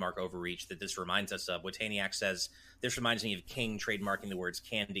of trademark overreach that this reminds us of. Wotaniac says this reminds me of King trademarking the words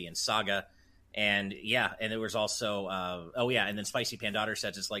candy and saga. And there was also and then Spicy Pandotter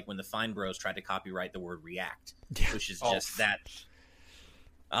says it's like when the Fine Bros tried to copyright the word react, which is just that.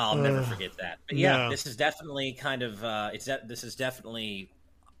 I'll never forget that. But this is definitely kind of this is definitely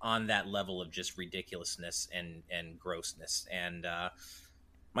on that level of just ridiculousness and grossness. And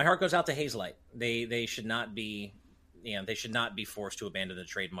my heart goes out to Hazelight. They should not be forced to abandon the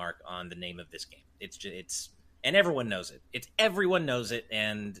trademark on the name of this game. It's and everyone knows it. Everyone knows it,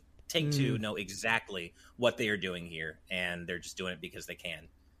 and Take-Two know exactly what they are doing here, and they're just doing it because they can,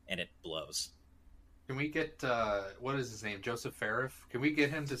 and it blows. Can we get what is his name, Joseph Farif? Can we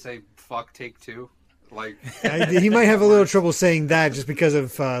get him to say "fuck Take-Two"? Like he might have a little trouble saying that just because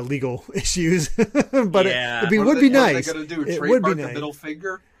of legal issues, but it would be nice. What are they going to do? It Trademark would be the nice. middle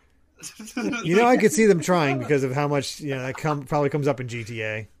finger? I could see them trying because of how much that probably comes up in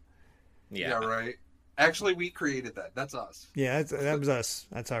GTA. Yeah, right. Actually, we created that. That's us. Yeah, that was us.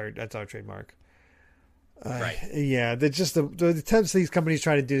 That's our trademark. Right. Yeah, the attempts these companies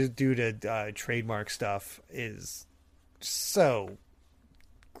try to do to trademark stuff is so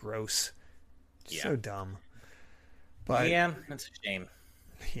gross, so dumb. But that's a shame.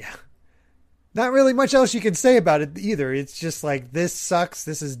 Yeah, not really much else you can say about it either. It's just like this sucks.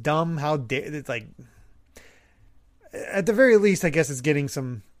 This is dumb. How dare it's like. At the very least, I guess it's getting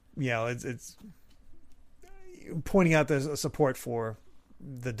some. It's pointing out the support for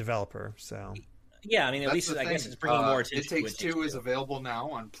the developer. So yeah, I mean, at least I guess it's bringing more attention. It Takes Two is available now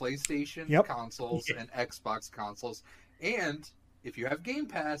on PlayStation consoles and Xbox consoles, and if you have Game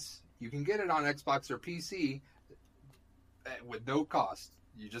Pass, you can get it on Xbox or PC with no cost.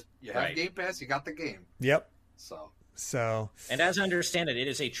 You have Game Pass, you got the game. Yep. So, and as I understand it, it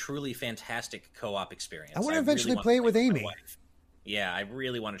is a truly fantastic co-op experience. I want to eventually play it with Amy. Yeah, I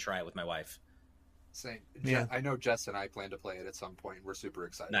really want to try it with my wife. Same. Yeah. I know Jess and I plan to play it at some point. We're super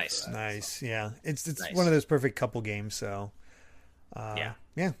excited. Nice. For that, nice. So. Yeah. It's nice. One of those perfect couple games. So, yeah.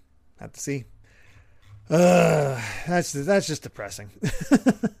 Have to see. That's just depressing.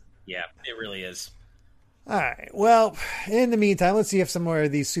 Yeah, it really is. All right. Well, in the meantime, let's see if some more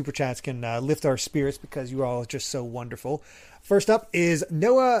of these super chats can lift our spirits because you all are just so wonderful. First up is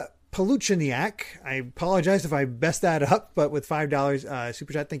Noah Paluchiniak, I apologize if I messed that up, but with $5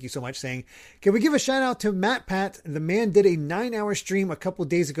 super chat, thank you so much, saying, can we give a shout out to Matt Pat? The man did a 9-hour stream a couple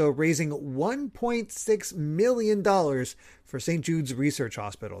days ago, raising $1.6 million for St. Jude's Research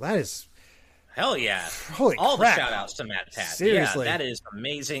Hospital. That is... Hell yeah. Holy All crap. the shout outs to Matt Pat. Seriously. Yeah, that is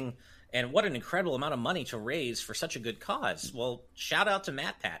amazing. And what an incredible amount of money to raise for such a good cause. Well, shout out to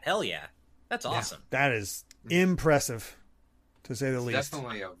Matt Pat. Hell yeah. That's awesome. Yeah, that is impressive, to say the least.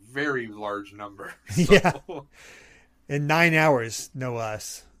 Definitely a very large number. So. Yeah. In 9 hours, no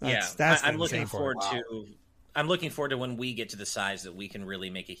less. That's I'm looking forward Wow. to. I'm looking forward to when we get to the size that we can really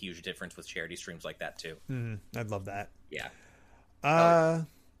make a huge difference with charity streams like that too. I'd love that. Yeah.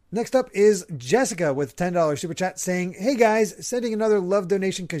 Next up is Jessica with $10 super chat saying, hey guys, sending another love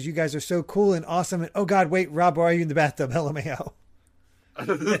donation because you guys are so cool and awesome. And oh God, wait, Rob, why are you in the bathtub? LMAO.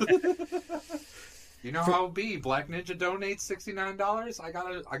 You know how it be. Black Ninja donates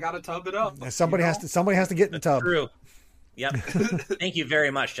 $69. I gotta tub it up. Somebody has to get in the tub. True. Yep. Thank you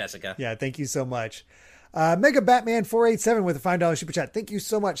very much, Jessica. Yeah, thank you so much. Mega Batman 487 with a $5 super chat. Thank you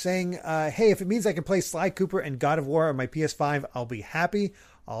so much, saying, hey, if it means I can play Sly Cooper and God of War on my PS5, I'll be happy.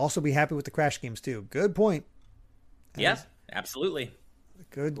 I'll also be happy with the Crash games too. Good point. Yeah, absolutely.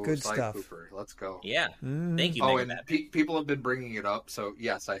 Good Sly stuff. Cooper. Let's go. Yeah. Thank you, Oh, Mega and Bat. people have been bringing it up. So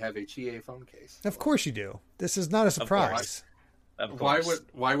yes, I have a EA phone case. Of course you do. This is not a surprise. Of course.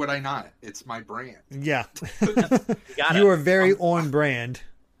 Why would I not? It's my brand. Yeah. Gotta. You are very on brand.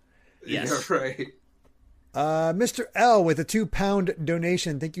 Yes. Yeah, right. Mr. L with a £2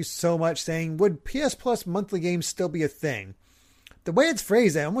 donation. Thank you so much, saying, would PS Plus monthly games still be a thing? The way it's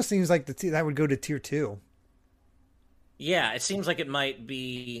phrased, it almost seems like that would go to tier 2. Yeah, it seems like it might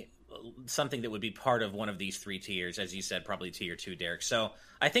be something that would be part of one of these 3 tiers, as you said, probably tier 2, Derek. So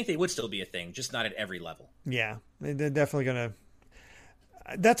I think they would still be a thing, just not at every level. Yeah, they're definitely gonna.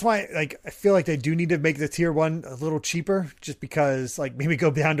 That's why, I feel like they do need to make the tier 1 a little cheaper, just because, maybe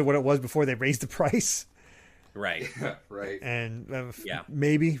go down to what it was before they raised the price. Right. Right. And Yeah.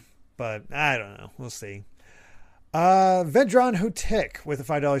 maybe, but I don't know. We'll see. Vedron Hotek with a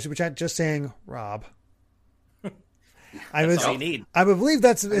 $5 super chat, just saying, Rob. That's all you need. I believe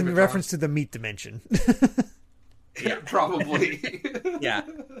that's in Vedron. reference to the meat dimension. Yeah, probably. Yeah.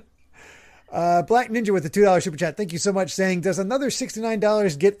 Black Ninja with a $2 super chat. Thank you so much, saying, does another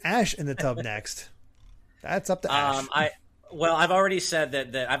 $69 get Ash in the tub next? That's up to Ash. I've already said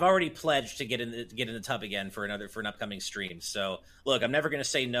that I've already pledged to get in the tub again for an upcoming stream. So look, I'm never going to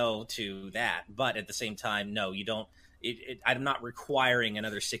say no to that, but at the same time, no, you don't. I'm not requiring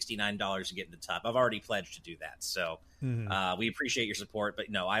another $69 to get in the tub. I've already pledged to do that. So we appreciate your support, but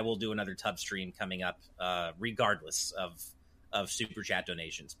no, I will do another tub stream coming up, regardless of super chat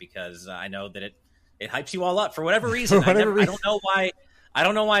donations, because I know that it hypes you all up for whatever reason. I don't know why. I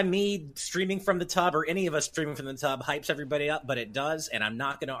don't know why me streaming from the tub or any of us streaming from the tub hypes everybody up, but it does, and I'm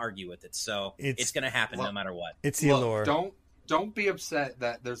not going to argue with it. So it's going to happen no matter what. It's the allure. Don't be upset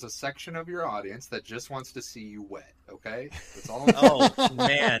that there's a section of your audience that just wants to see you wet. Okay, that's all. Oh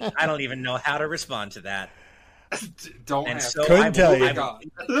man, I don't even know how to respond to that. Don't. And have so Couldn't tell you.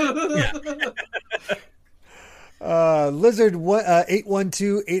 Lizard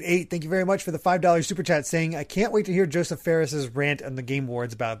 81288, thank you very much for the $5 super chat, saying, I can't wait to hear Joseph Ferris's rant on the Game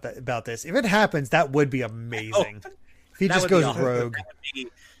Awards about this. If it happens, that would be amazing. If he just goes rogue.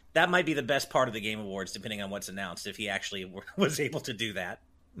 That might be the best part of the Game Awards, depending on what's announced, if he actually was able to do that.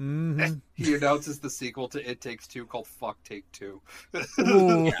 Mm-hmm. He announces the sequel to It Takes Two called Fuck Take Two.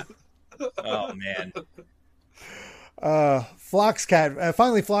 Yeah. Oh man. Floxcat,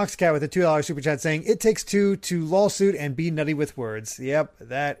 finally Floxcat with a $2 super chat, saying, it takes 2 to lawsuit and be nutty with words. Yep,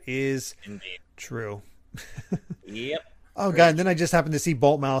 that is Indeed. True. Yep. Oh god, and then I just happened to see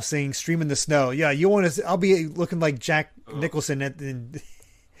Boltmouth saying "Stream in the Snow." Yeah, you want to? I'll be looking like Jack Nicholson in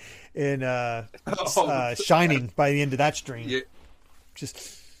Shining by the end of that stream. Yeah.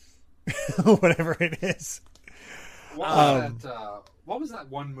 Just whatever it is. What was that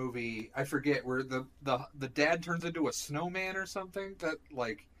one movie? I forget, where the dad turns into a snowman or something. That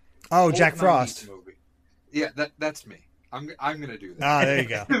Jack Frost movie. Yeah, that's me. I'm gonna do that. Ah, there you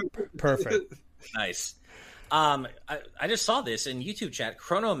go. Perfect. Nice. I just saw this in YouTube chat.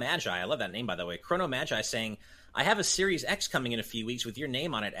 Chrono Magi, I love that name, by the way. Chrono Magi saying, I have a Series X coming in a few weeks with your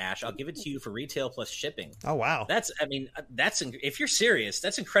name on it, Ash. I'll give it to you for retail plus shipping. Oh, wow. That's if you're serious,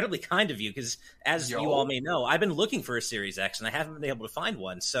 that's incredibly kind of you, because as you all may know, I've been looking for a Series X and I haven't been able to find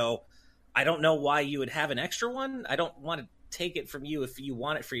one. So I don't know why you would have an extra one. I don't want to take it from you if you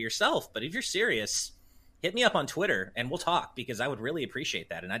want it for yourself, but if you're serious, hit me up on Twitter and we'll talk, because I would really appreciate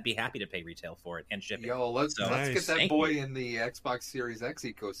that, and I'd be happy to pay retail for it and ship it. Yo, let's Nice. get that Thank boy you. in the Xbox Series X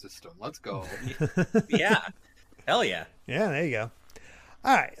ecosystem. Let's go. Yeah, hell yeah. Yeah, there you go.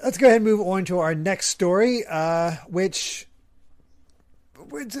 All right, let's go ahead and move on to our next story, which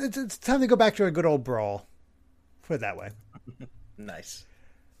it's time to go back to a good old brawl. Put it that way. Nice.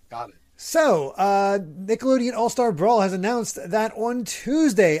 Got it. So, Nickelodeon All-Star Brawl has announced that on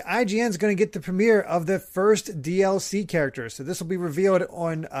Tuesday, IGN is going to get the premiere of the first DLC character. So this will be revealed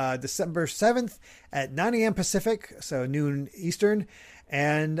on December 7th at 9 a.m. Pacific, so noon Eastern.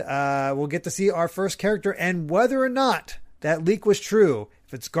 And we'll get to see our first character. And whether or not that leak was true,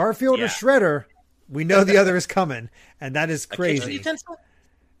 if it's Garfield or Shredder, we know the other is coming. And that is crazy.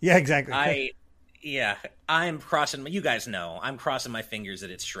 Yeah, exactly. I'm crossing. You guys know I'm crossing my fingers that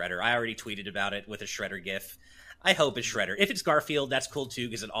it's Shredder. I already tweeted about it with a Shredder GIF. I hope it's Shredder. If it's Garfield, that's cool too,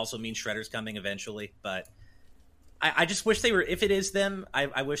 because it also means Shredder's coming eventually. But I just wish they were. If it is them,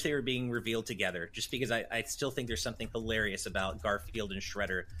 I wish they were being revealed together. Just because I still think there's something hilarious about Garfield and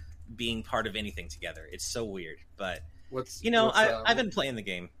Shredder being part of anything together. It's so weird. But I've been playing the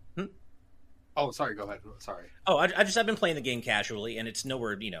game. Oh, sorry. Go ahead. Sorry. Oh, I've been playing the game casually, and it's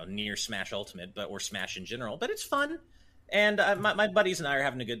nowhere near Smash Ultimate, or Smash in general. But it's fun, and my buddies and I are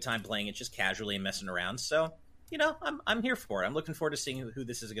having a good time playing it, just casually and messing around. So I'm here for it. I'm looking forward to seeing who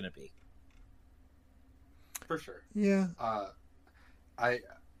this is going to be. For sure. Yeah. I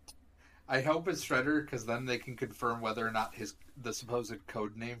hope it's Shredder, because then they can confirm whether or not the supposed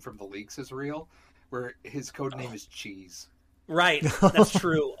code name from the leaks is real, where his code name is Cheese. Right, that's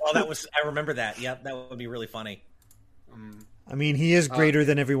true. I remember that. Yep, that would be really funny. I mean, he is greater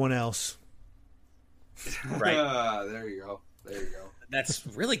than everyone else. Right. There you go. That's a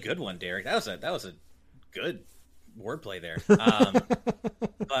really good one, Derek. That was a good wordplay there.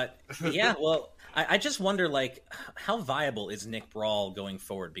 But yeah, well, I just wonder, like, how viable is Nick Brawl going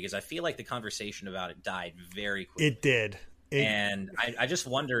forward? Because I feel like the conversation about it died very quickly. It did. And I just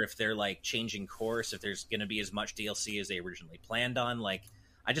wonder if they're like changing course, if there's going to be as much DLC as they originally planned on. Like,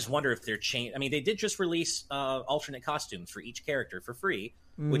 I just wonder if they're I mean, they did just release alternate costumes for each character for free,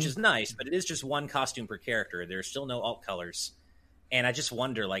 which is nice, but it is just one costume per character. There's still no alt colors. And I just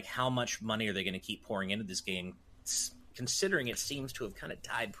wonder, like, how much money are they going to keep pouring into this game, considering it seems to have kind of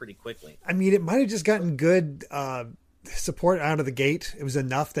died pretty quickly. I mean, it might have just gotten good support out of the gate. It was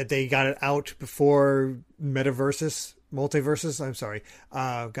enough that they got it out before multiverses,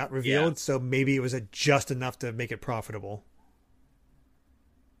 got revealed. Yeah. So maybe it was just enough to make it profitable.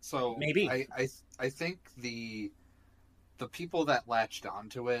 So maybe I think the people that latched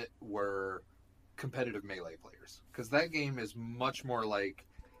onto it were competitive Melee players, because that game is much more like,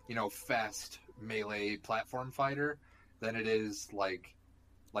 fast Melee platform fighter than it is like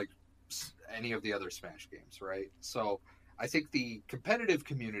any of the other Smash games, right? So I think the competitive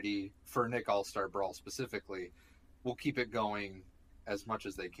community for Nick All-Star Brawl specifically will keep it going as much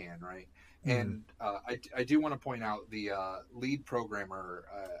as they can, right? And I do want to point out the lead programmer.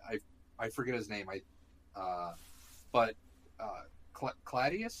 I forget his name. But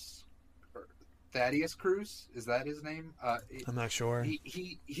Claudius or Thaddeus Cruz, is that his name? I'm not sure.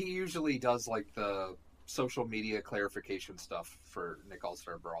 He usually does like the social media clarification stuff for Nick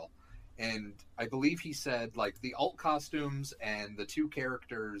All-Star Brawl. And I believe he said, like, the alt costumes and the two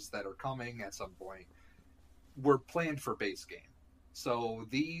characters that are coming at some point were planned for base game. So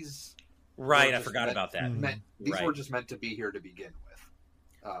these... Right, I forgot about that. These were just meant to be here to begin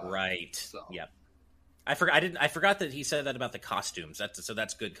with. Right. So. Yep. I forgot that he said that about the costumes.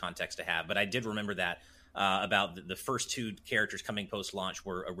 That's good context to have. But I did remember that about the first two characters coming post-launch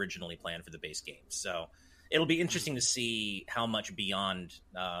were originally planned for the base game. So it'll be interesting to see how much beyond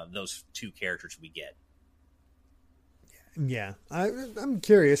those two characters we get. Yeah, I'm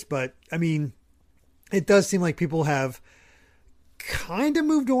curious, but I mean, it does seem like people have kind of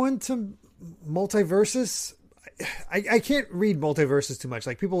moved on to multiverses. I can't read multiverses too much.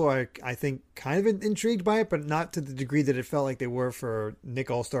 Like, people are, I think, kind of intrigued by it, but not to the degree that it felt like they were for Nick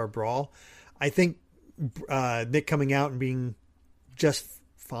All-Star Brawl. I think Nick coming out and being just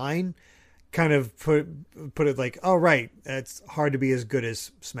fine kind of put it like, oh, right, it's hard to be as good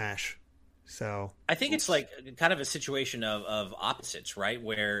as Smash. So I think it's like kind of a situation of opposites, right?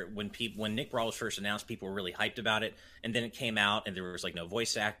 Where when Nick Brawl was first announced, people were really hyped about it, and then it came out and there was like no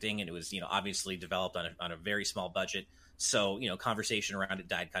voice acting, and it was obviously developed on a very small budget, so conversation around it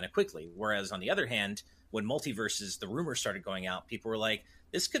died kind of quickly. Whereas on the other hand, when Multiverses, the rumors started going out, people were like,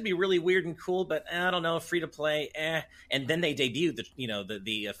 this could be really weird and cool, but I don't know, free to play, and then they debuted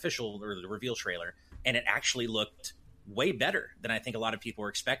the official or the reveal trailer, and it actually looked way better than I think a lot of people were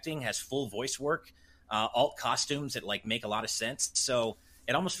expecting. Has full voice work. alt costumes that like make a lot of sense. So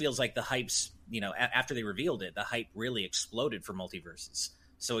it almost feels like the hype's, after they revealed it, the hype really exploded for Multiverses.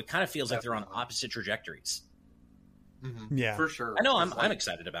 So it kind of feels like they're on opposite trajectories. Mm-hmm. Yeah, for sure. I know. I'm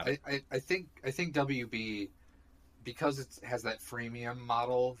excited about it. I think WB, because it has that freemium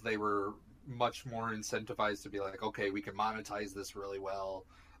model, they were much more incentivized to be like, okay, we can monetize this really well.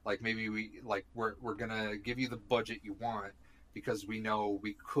 Like maybe we're gonna give you the budget you want because we know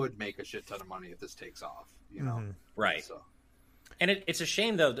we could make a shit ton of money if this takes off. Right. So. And it's a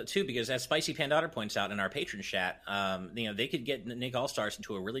shame though too, because as Spicy Pandotter points out in our patron chat, they could get Nick Allstars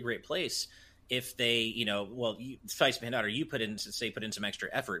into a really great place if they, Spicy Pandotter, you put in some extra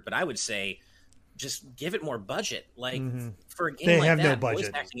effort, but I would say just give it more budget. Like for a game they like have that, no budget.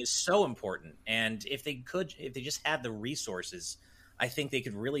 voice acting is so important. And if they just had the resources, I think they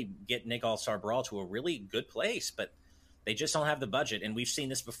could really get Nick All-Star Brawl to a really good place, but they just don't have the budget. And we've seen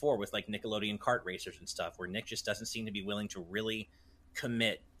this before with like Nickelodeon kart racers and stuff, where Nick just doesn't seem to be willing to really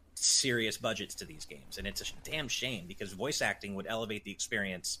commit serious budgets to these games. And it's a damn shame, because voice acting would elevate the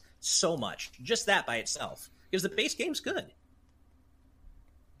experience so much. Just that by itself, because the base game's good.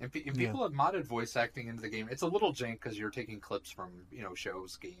 And people have modded voice acting into the game. It's a little jank because you're taking clips from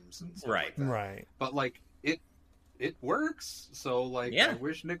shows, games, and stuff like that. Right. But like it works. So like, I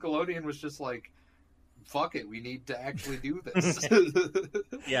wish Nickelodeon was just like, fuck it, we need to actually do this.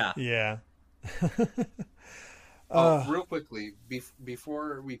 Yeah. Real quickly,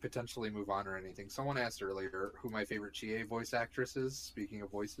 before we potentially move on or anything, someone asked earlier who my favorite Chie voice actress is. Speaking of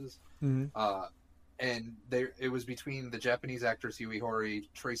voices, and it was between the Japanese actress Yui Horii,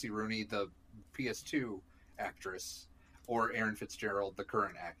 Tracy Rooney, the PS2 actress, or Erin Fitzgerald, the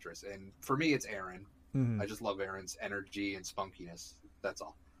current actress. And for me, it's Erin. I just love Erin's energy and spunkiness. That's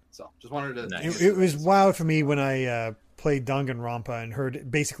all. So just wanted to. Nice. It was wild for me when I played Danganronpa and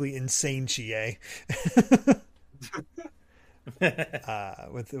heard basically insane Chie.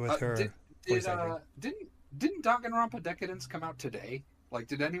 with her. Didn't Danganronpa Decadence come out today? Like,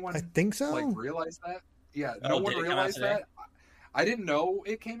 did anyone? I think so. Like, realize that? Yeah, no one realized that. I didn't know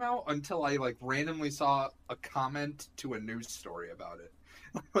it came out until I like randomly saw a comment to a news story about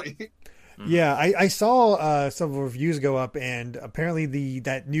it. Yeah, I saw several reviews go up, and apparently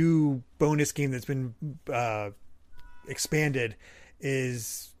that new bonus game that's been expanded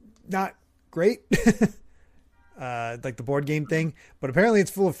is not great. Like the board game thing, but apparently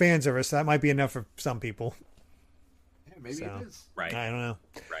it's full of fan service, so that might be enough for some people. Yeah, maybe it is. Right. I don't know.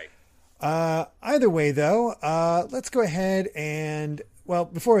 Right. Either way, though, let's go ahead and, well,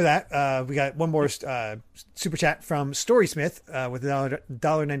 before that, we got one more super chat from Storysmith with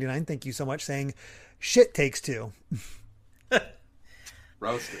 $1.99. Thank you so much, saying, "Shit Takes Two."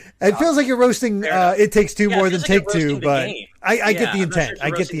 Roasted. It feels like you're roasting It Takes Two more than like Take Two, but I get the intent. Sure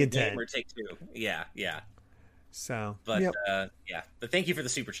I get the intent. Or Take Two. Yeah. So, but but thank you for the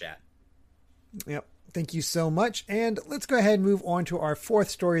super chat. Yep. Thank you so much. And let's go ahead and move on to our fourth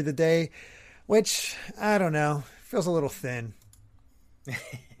story of the day, which, I don't know, feels a little thin.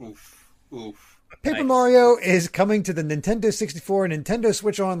 Oof. Paper Mario is coming to the Nintendo 64 and Nintendo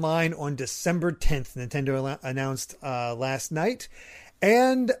Switch Online on December 10th. Nintendo announced last night.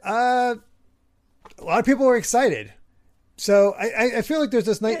 And a lot of people are excited. So I feel like there's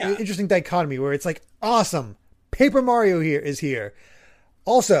this interesting dichotomy where it's like, awesome, Paper Mario is here.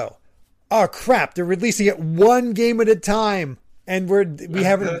 Also, oh crap, they're releasing it one game at a time. And we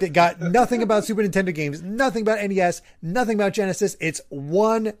haven't got nothing about Super Nintendo games, nothing about NES, nothing about Genesis. It's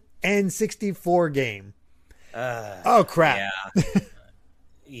one N64 game. Oh crap.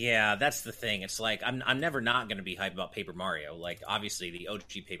 Yeah, that's the thing. It's like I'm never not going to be hyped about Paper Mario. Like, obviously, the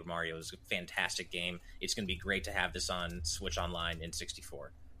OG Paper Mario is a fantastic game. It's going to be great to have this on Switch Online in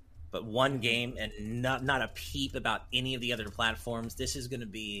 64. But one game and not a peep about any of the other platforms. This is going to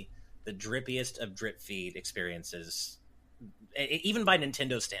be the drippiest of drip feed experiences, even by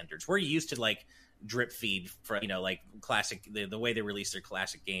Nintendo standards. We're used to like drip feed for like classic the way they release their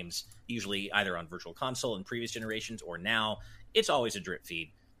classic games, usually either on Virtual Console in previous generations or now. It's always a drip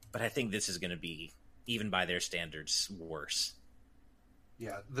feed. But I think this is going to be, even by their standards, worse.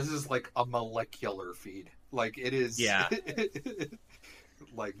 Yeah, this is like a molecular feed. Like, it is... Yeah.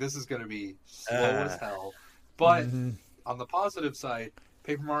 Like, this is going to be slow as hell. But, on the positive side,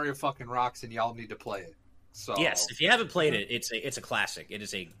 Paper Mario fucking rocks and y'all need to play it. So yes, if you haven't played it, it's a classic. It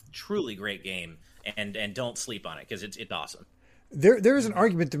is a truly great game, and don't sleep on it, because it's awesome. There is an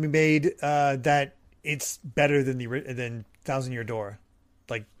argument to be made that it's better than Thousand Year Door.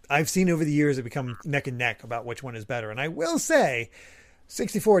 Like, I've seen over the years it become neck and neck about which one is better. And I will say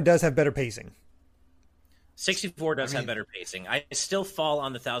 64 does have better pacing. 64 does have better pacing. I still fall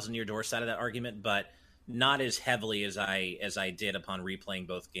on the Thousand Year Door side of that argument, but not as heavily as I did upon replaying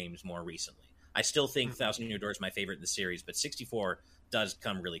both games more recently. I still think Thousand Year Door is my favorite in the series, but 64 does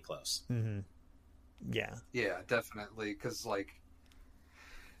come really close. Mm-hmm. Yeah. Yeah, definitely. Because, like,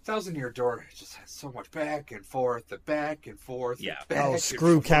 Thousand Year Door just has so much back and forth, Yeah. back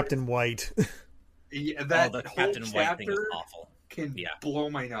screw and Captain White. Yeah, that the whole Captain White thing is chapter awful. can blow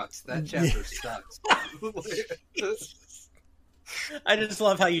my nuts. That chapter sucks. I just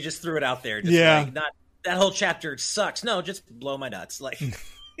love how you just threw it out there. Just like, not that whole chapter sucks. No, just blow my nuts. Like,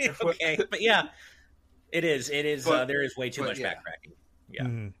 okay, but yeah, it is. But, there is way too much backtracking. Yeah,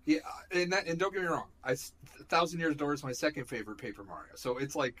 yeah, and don't get me wrong. Thousand Years Door is my second favorite Paper Mario, so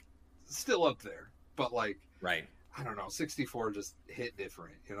it's like still up there. But like, right. I don't know. 64 just hit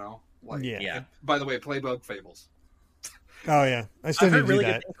different, you know. Like, yeah. And by the way, play Bug Fables. Oh yeah, I still need to do really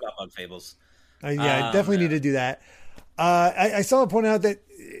that. Good things about Bug Fables. I definitely need to do that. I saw it point out that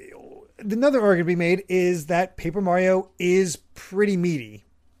another argument to be made is that Paper Mario is pretty meaty,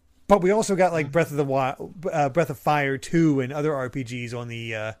 but we also got like Breath of Fire 2 and other RPGs on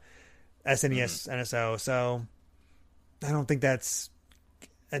the SNES NSO. So I don't think that's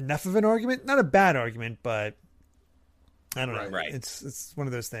enough of an argument. Not a bad argument, but I don't know. Right. It's one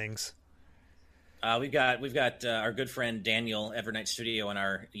of those things. We've got our good friend Daniel Evernight Studio on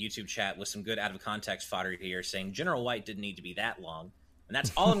our YouTube chat with some good out of context fodder here, saying General White didn't need to be that long, and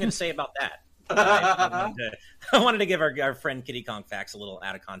that's all I'm going to say about that. I wanted to give our friend Kitty Kong Facts a little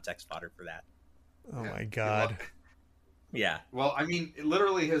out of context fodder for that. Oh my god! Yeah. Well, I mean,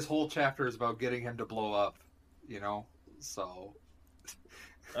 literally, his whole chapter is about getting him to blow up. You know, so.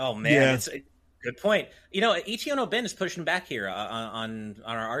 Oh man, it's good point. You know, Etiono Ben is pushing back here on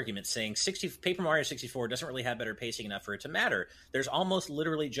our argument, saying Paper Mario 64 doesn't really have better pacing enough for it to matter. There's almost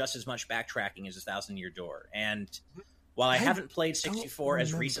literally just as much backtracking as a Thousand Year Door. And while I haven't played 64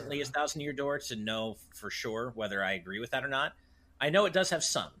 as recently as Thousand Year Door to know for sure whether I agree with that or not, I know it does have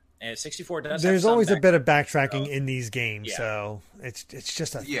some. And 64 does. There's always a bit of backtracking in these games, so it's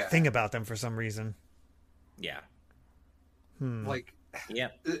just a thing about them for some reason. Yeah. Like. Yeah,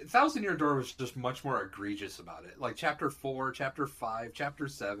 Thousand Year Door was just much more egregious about it. Like Chapter 4, Chapter 5, Chapter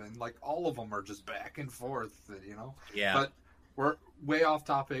 7, like all of them are just back and forth, you know? Yeah. But we're way off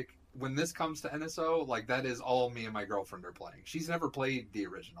topic. When this comes to NSO, like that is all me and my girlfriend are playing. She's never played the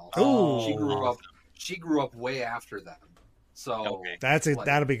original. Oh, she grew up way after them. So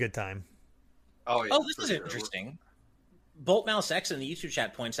that'll be a good time. Oh yeah. Oh, this is interesting. Bolt Mouse X in the YouTube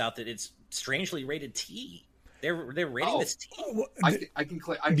chat points out that it's strangely rated T. They're rating this T. I can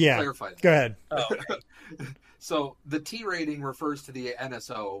clarify that. Go ahead. Oh, okay. So the T rating refers to the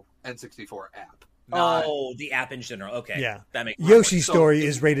NSO N64 app. The app in general. Okay. Yeah. That makes Yoshi's Story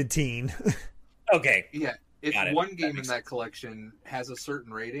is rated teen. Okay. Yeah. If one game in that collection has a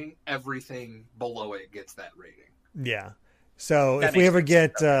certain rating, everything below it gets that rating. Yeah. So if we ever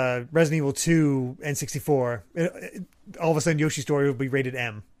get Resident Evil 2 N64, all of a sudden Yoshi's Story will be rated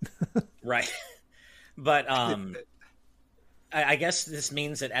M. Right. But I guess this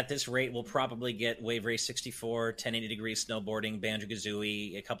means that at this rate, we'll probably get Wave Race 64, 1080 Degrees Snowboarding,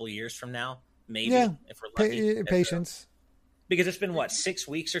 Banjo-Kazooie a couple of years from now, maybe, if we're lucky. Patience. Because it's been, 6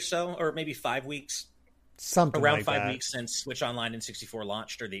 weeks or so, or maybe 5 weeks? Something around like 5 that. weeks since Switch Online and 64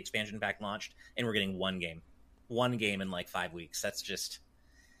 launched, or the expansion pack launched, and we're getting one game. One game in 5 weeks. That's just...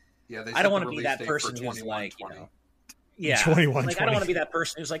 Yeah, I don't want to be that person who's like, yeah, 21, like I don't want to be that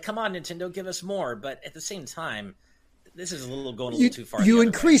person who's like, come on, Nintendo, give us more. But at the same time, this is going a little too far. You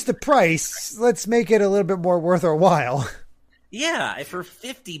increase the price. Let's make it a little bit more worth our while. Yeah, for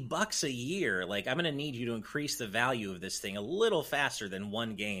 $50 a year, I'm going to need you to increase the value of this thing a little faster than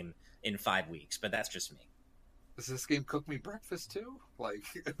one game in 5 weeks. But that's just me. Does this game cook me breakfast too?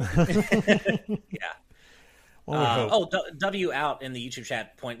 Yeah. W out in the YouTube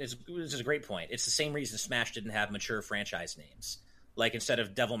chat point this is a great point. It's the same reason Smash didn't have mature franchise names. Like instead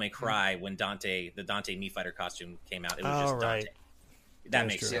of Devil May Cry, when the Dante Mii Fighter costume came out, it was just Dante. That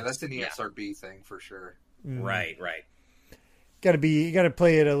makes sense. Yeah, that's an ESRB thing for sure. Mm. Right. You got to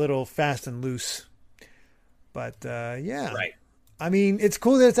play it a little fast and loose. But yeah, right. I mean, it's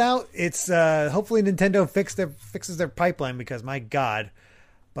cool that it's out. It's hopefully Nintendo fixes their pipeline because my God,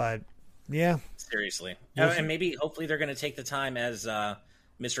 but. Yeah. Seriously. And maybe, hopefully, they're going to take the time, as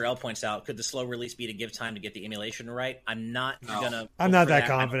Mr. L points out. Could the slow release be to give time to get the emulation right? I'm not that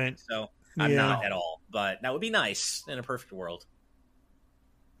confident. So I'm not at all. But that would be nice in a perfect world.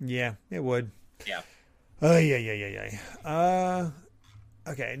 Yeah, it would. Yeah.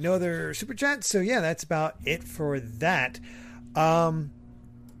 Okay, no other super chats. So yeah, that's about it for that.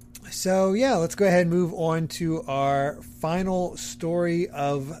 So yeah, let's go ahead and move on to our final story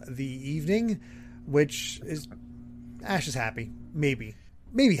of the evening. which is Ash is happy. Maybe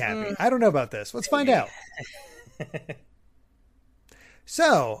happy. I don't know about this. Let's find out.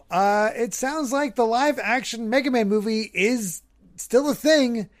 So, it sounds like the live-action Mega Man movie is still a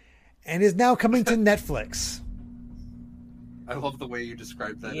thing and is now coming to Netflix. I love the way you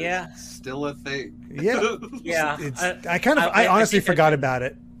described that. Yeah. It's still a thing. Yeah. Yeah. I honestly forgot about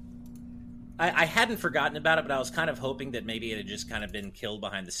it. I hadn't forgotten about it, but I was kind of hoping that maybe it had just kind of been killed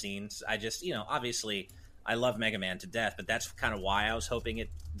behind the scenes. I just, obviously I love Mega Man to death, but that's kind of why I was hoping it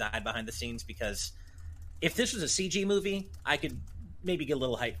died behind the scenes, because if this was a CG movie, I could maybe get a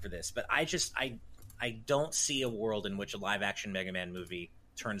little hype for this, but I don't see a world in which a live action Mega Man movie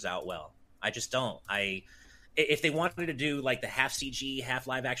turns out well. I just don't. If they wanted to do like the half CG, half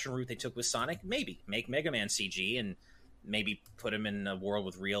live action route they took with Sonic, maybe make Mega Man CG and maybe put him in a world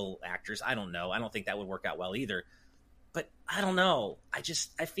with real actors. I don't know. I don't think that would work out well either. But I don't know.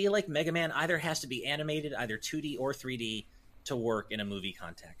 I feel like Mega Man either has to be animated, either 2D or 3D, to work in a movie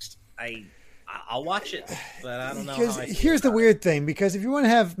context. I'll watch it, but I don't know. Here's the weird thing, because if you want to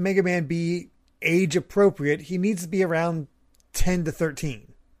have Mega Man be age appropriate, he needs to be around 10 to 13.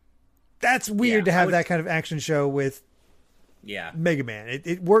 That's weird to have that kind of action show with Mega Man.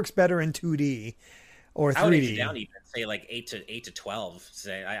 It works better in 2D or 3D. I would age it down even, say like 8 to 12.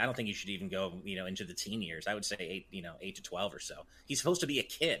 Say I don't think you should even go into the teen years. I would say 8 to 12 or so. He's supposed to be a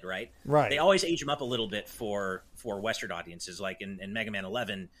kid, right? Right. They always age him up a little bit for Western audiences. Like in Mega Man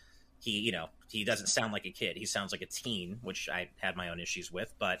 11, he doesn't sound like a kid. He sounds like a teen, which I had my own issues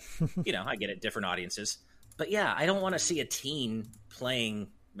with. But I get it, different audiences. But yeah, I don't want to see a teen playing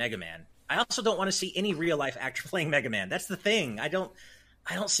Mega Man. I also don't want to see any real life actor playing Mega Man. That's the thing. I don't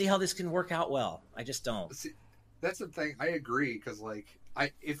see how this can work out well. I just don't. See, that's the thing. I agree, because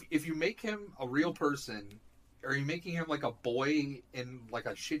if you make him a real person, are you making him like a boy in like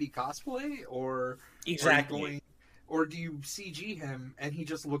a shitty cosplay, or exactly, or do you CG him and he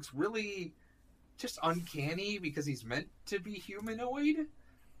just looks really just uncanny because he's meant to be humanoid,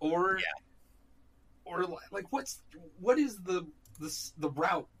 or like what is the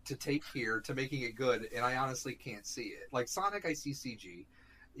route to take here to making it good? And I honestly can't see it. Like Sonic, I see CG,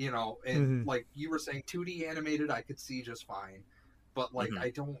 and like you were saying, 2D animated, I could see just fine. But like, I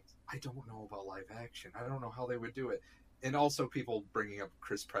don't know about live action. I don't know how they would do it. And also, people bringing up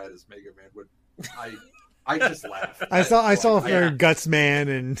Chris Pratt as Mega Man would, I just laugh. I saw for Guts Man,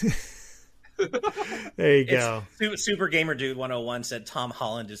 and there you go. Super Gamer Dude 101 said Tom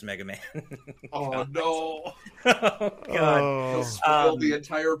Holland is Mega Man. Oh no! Oh God! He'll spoil the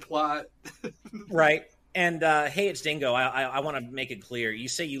entire plot. Right. And hey, it's Dingo. I want to make it clear. You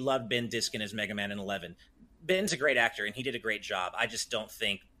say you love Ben Diskin as Mega Man in 11. Ben's a great actor, and he did a great job. I just don't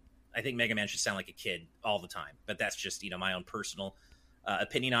think. I think Mega Man should sound like a kid all the time. But that's just my own personal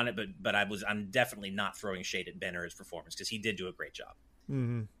opinion on it. But I'm definitely not throwing shade at Ben or his performance, because he did do a great job.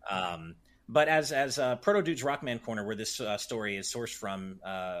 Mm-hmm. But as Proto Dude's Rockman Corner, where this story is sourced from,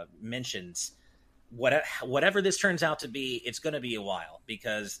 mentions, whatever this turns out to be, it's going to be a while,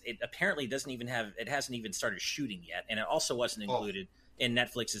 because it apparently hasn't even started shooting yet, and it also wasn't included in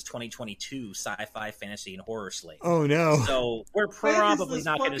Netflix's 2022 sci-fi, fantasy, and horror slate. Oh no! So we're probably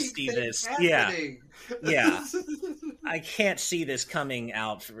not going to see this. Happening? Yeah. I can't see this coming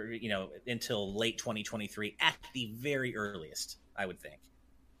out for, until late 2023 at the very earliest, I would think.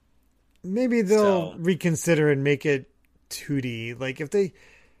 Maybe they'll reconsider and make it 2D. Like if they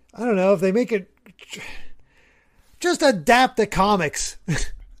make it, just adapt the comics.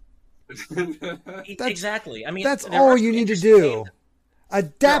 Exactly. I mean, that's all you need to do.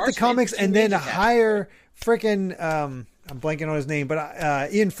 Adapt the comics and then hire frickin' I'm blanking on his name,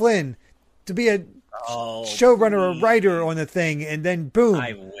 but Ian Flynn to be a showrunner or writer on the thing, and then boom.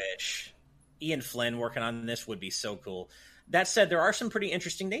 I wish Ian Flynn working on this would be so cool. That said, there are some pretty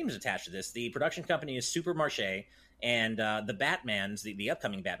interesting names attached to this. The production company is Supermarché, and the Batman's, the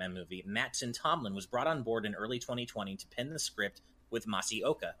upcoming Batman movie, Mattson Tomlin, was brought on board in early 2020 to pen the script with Masi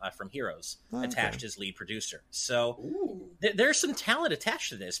Oka from Heroes, attached as lead producer. So there's some talent attached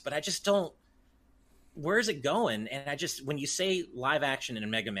to this, but I just don't. Where is it going? And when you say live action in a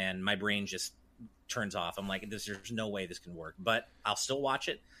Mega Man, my brain just turns off. I'm like, there's no way this can work, but I'll still watch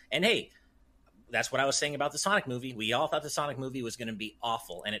it. And hey, that's what I was saying about the Sonic movie. We all thought the Sonic movie was going to be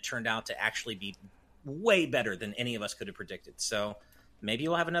awful, and it turned out to actually be way better than any of us could have predicted. So maybe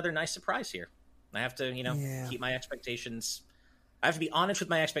we'll have another nice surprise here. I have to, keep my expectations. I have to be honest with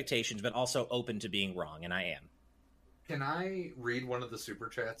my expectations, but also open to being wrong, and I am. Can I read one of the super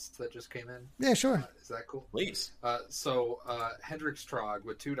chats that just came in? Yeah, sure. Is that cool? Please. So Hendrix Trog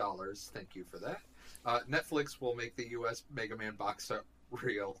with $2. Thank you for that. Netflix will make the U.S. Mega Man box set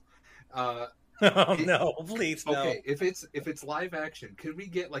real. Oh no, please no. Okay, if it's live action, could we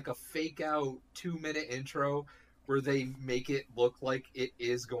get like a fake out 2-minute intro where they make it look like it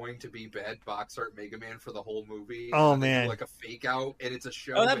is going to be bad box art Mega Man for the whole movie? Oh, and then man. do, like a fake out, and it's a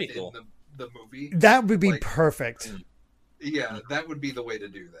show Oh, that'd be within cool. the movie. That would be Like, perfect. Yeah, that would be the way to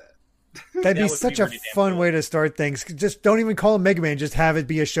do that. That'd be would such be a pretty damn fun cool. way to start things. Just don't even call him Mega Man. Just have it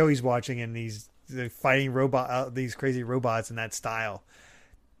be a show he's watching, and they're fighting these crazy robots in that style.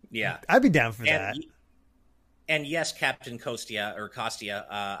 Yeah. I'd be down for that. And yes, Captain Kostia,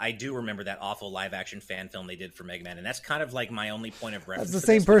 I do remember that awful live action fan film they did for Mega Man, and that's kind of like my only point of reference. That's the for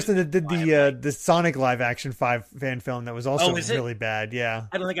same this, person which that is did why I'm the Sonic live action 5 fan film that was also is it? really bad. Yeah.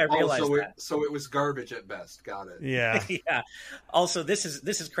 I don't think I realized that. So it was garbage at best. Got it. Yeah. Yeah. Also, this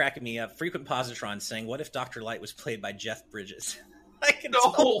is cracking me up. Frequent Positron saying, "What if Dr. Light was played by Jeff Bridges?" I can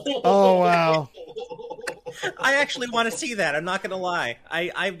totally- Oh, wow. I actually want to see that. I'm not going to lie.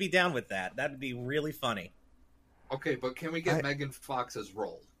 I'd be down with that. That'd be really funny. Okay, but can we get Megan Fox's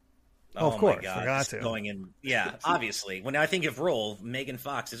role? Oh, of my course, God. forgot Just to. Going in, yeah, obviously. When I think of role, Megan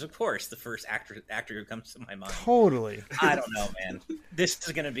Fox is, of course, the first actor who comes to my mind. Totally. I don't know, man. This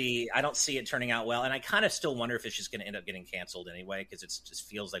is going to be. I don't see it turning out well, and I kind of still wonder if it's just going to end up getting canceled anyway, because it just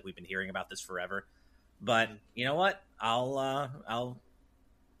feels like we've been hearing about this forever. But you know what? I'll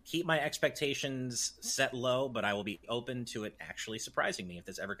keep my expectations set low, but I will be open to it actually surprising me if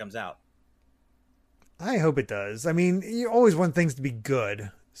this ever comes out. I hope it does. I mean, you always want things to be good.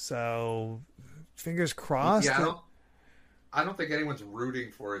 So, fingers crossed. Yeah, I don't think anyone's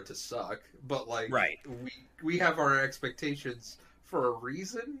rooting for it to suck, but like, Right. we have our expectations for a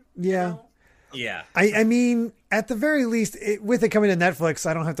reason. Yeah. You know? Yeah. I mean, at the very least, with it coming to Netflix,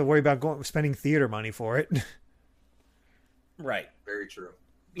 I don't have to worry about spending theater money for it. Right. Very true.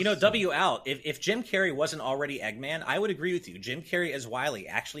 You know, W out. If Jim Carrey wasn't already Eggman, I would agree with you. Jim Carrey as Wily,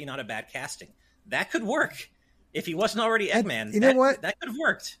 actually not a bad casting. That could work. If he wasn't already Eggman, you know what? That could have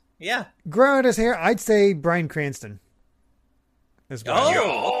worked. Yeah. Grow out his hair, I'd say Bryan Cranston. As well.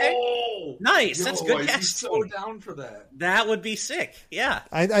 Oh, okay. Nice. That's good I'd be casting. so down for that. That would be sick. Yeah.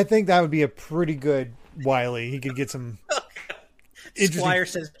 I think that would be a pretty good Wily. He could get some interesting. Squire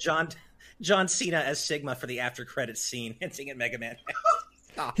says John Cena as Sigma for the after credits scene, hinting at Mega Man.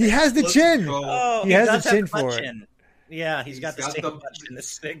 He has the Let's chin. go. Oh, He has does the have chin butt for it. chin. Yeah, he's got the same the- butt chin the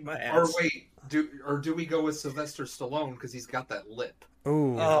Sigma Or has. wait, do we go with Sylvester Stallone because he's got that lip?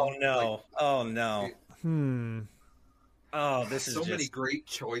 Ooh. Oh no! Oh no! Oh, this is So just... many great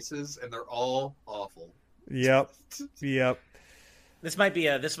choices, and they're all awful. Yep. This might be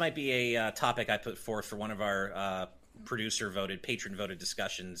a topic I put forth for one of our patron voted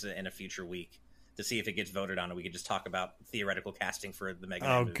discussions in a future week to see if it gets voted on, and we could just talk about theoretical casting for the Mega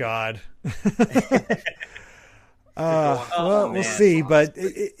Man Oh movie. God. Oh, we'll man. see, but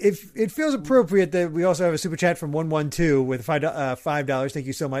it feels appropriate that we also have a super chat from 112 with $5. Thank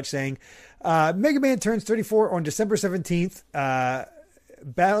you so much. Saying, Mega Man turns 34 on December 17th.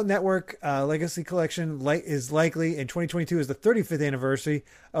 Battle Network Legacy Collection is likely, and 2022 is the 35th anniversary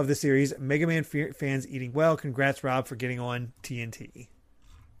of the series. Mega Man fans eating well. Congrats, Rob, for getting on TNT.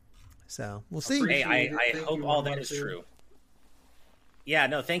 So we'll see. Hey, I Thank hope you, all that is 112. true. Yeah,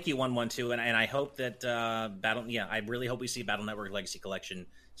 no, thank you, 112, and I hope that I really hope we see Battle Network Legacy Collection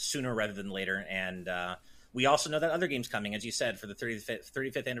sooner rather than later, and we also know that other games coming, as you said, for the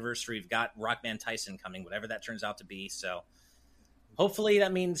 35th anniversary. We've got Rockman Tyson coming, whatever that turns out to be. So hopefully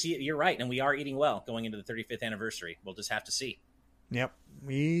that means you're right, and we are eating well going into the 35th anniversary. We'll just have to see. Yep,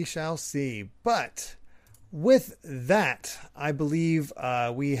 we shall see. But with that, I believe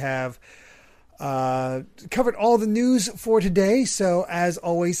we have covered all the news for today. So as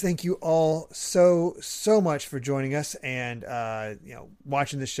always, thank you all so much for joining us and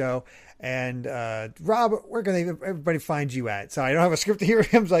watching the show. And Rob, where can everybody find you at? So I don't have a script here.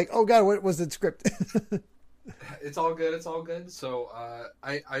 I'm like, oh God, what was the script? It's all good. It's all good. So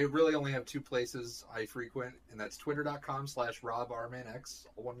I really only have two places I frequent, and that's twitter.com/RobRmanX,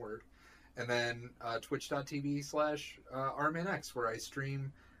 all one word, and then twitch.tv/RmanX, where I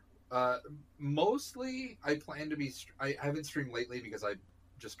stream. Mostly, I plan to be. I haven't streamed lately because I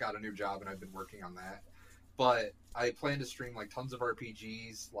just got a new job and I've been working on that. But I plan to stream like tons of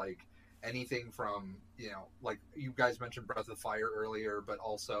RPGs, like anything from like you guys mentioned Breath of Fire earlier, but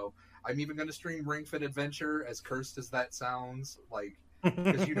also I'm even going to stream Ring Fit Adventure, as cursed as that sounds. Like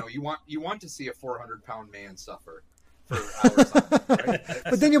because you want to see a 400-pound man suffer for hours on end, right?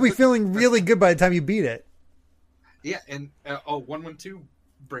 But then you'll be feeling really good by the time you beat it. Yeah, and 112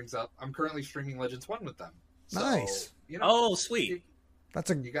 brings up I'm currently streaming Legends 1 with them. So, Nice. Oh, sweet. That's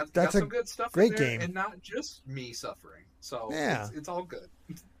You got a some good stuff great in there, game. and not just me suffering. So Yeah. it's all good.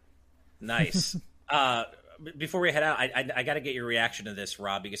 Nice. Before we head out, I got to get your reaction to this,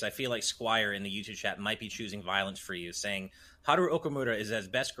 Rob, because I feel like Squire in the YouTube chat might be choosing violence for you, saying Haru Okamura is as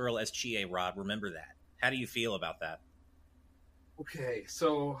best girl as Chie, Rob. Remember that. How do you feel about that? Okay,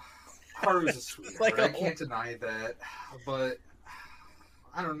 so Haru's a sweetheart. I can't deny that, but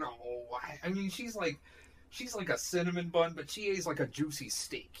I don't know. I mean, she's like a cinnamon bun, but Chie's like a juicy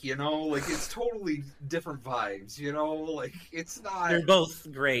steak, you know? Like, it's totally different vibes, you know? Like, it's not... They're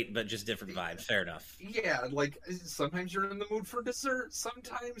both great, but just different vibes. Fair enough. Yeah, like, sometimes you're in the mood for dessert.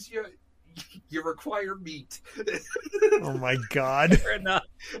 Sometimes you require meat. Oh, my God. Fair enough.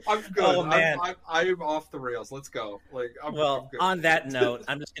 I'm good. Oh, man. I'm off the rails. Let's go. Like, I'm good. On that note,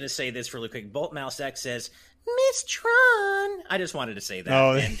 I'm just going to say this really quick. Bolt Mouse X says, Miss Tron. I just wanted to say that.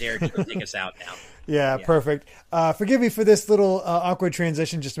 Oh. And Derek, you can take us out now. Yeah, perfect. Forgive me for this little awkward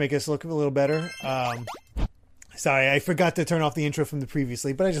transition just to make us look a little better. Sorry, I forgot to turn off the intro from the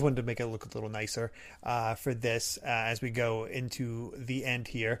previously, but I just wanted to make it look a little nicer for this as we go into the end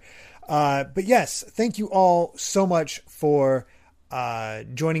here. But yes, thank you all so much for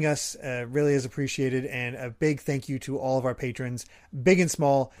joining us. Really is appreciated. And a big thank you to all of our patrons, big and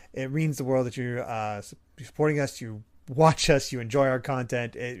small. It means the world that you're supporting us. You watch us, you enjoy our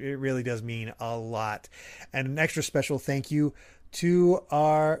content. It really does mean a lot. And an extra special thank you to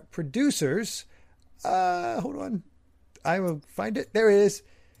our producers. Hold on, I will find it. There it is.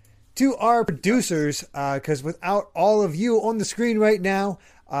 To our producers, because without all of you on the screen right now,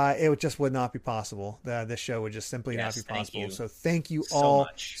 it just would not be possible. This show would just simply not be possible. So thank you all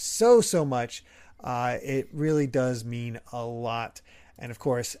so much. It really does mean a lot. And of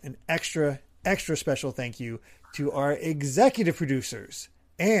course, an extra special thank you to our executive producers.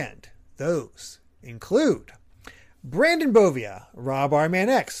 And those include Brandon Bovia, Rob Arman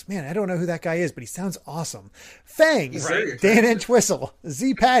X. Man, I don't know who that guy is, but he sounds awesome. Fang, Dan Entwistle,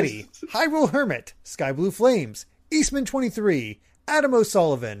 Z Patty, Hyrule Hermit, Sky Blue Flames, Eastman 23, Adam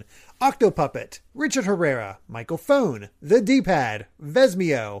O'Sullivan, Octopuppet, Richard Herrera, Michael Phone, The D-Pad,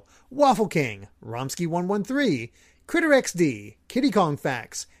 Vesmio, Waffle King, Romsky 113, Critter XD, Kitty Kong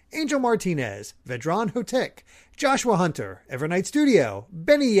Facts, Angel Martinez, Vedran Hotek, Joshua Hunter, Evernight Studio,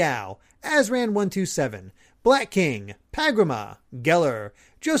 Benny Yao, Azran127, Black King, Pagrama, Geller,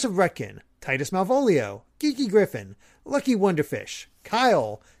 Joseph Retkin, Titus Malvolio, Geeky Griffin, Lucky Wonderfish,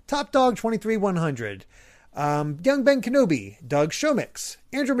 Kyle, Top Dog 23100, Young Ben Kenobi, Doug Shomix,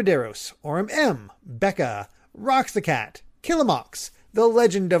 Andrew Medeiros, Orem M, Becca, Rocks the Cat, Killamox, The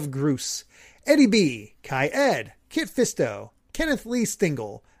Legend of Groose, Eddie B, Kai Ed, Kit Fisto, Kenneth Lee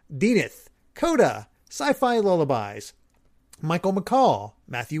Stingle, Deaneth, Coda, Sci-Fi Lullabies, Michael McCall,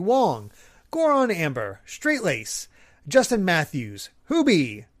 Matthew Wong, Goron Amber, Straight Lace, Justin Matthews,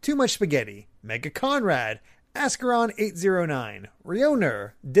 Hoobie, Too Much Spaghetti, Mega Conrad, Ascaron 809,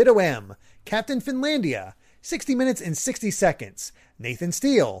 Rioner, Ditto M, Captain Finlandia, 60 Minutes and 60 Seconds, Nathan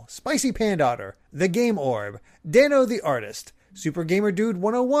Steele, Spicy Pandotter, The Game Orb, Dano the Artist, Super Gamer Dude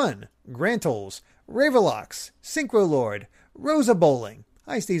 101, Grantles, Ravelox, Synchro Lord, Rosa Bowling.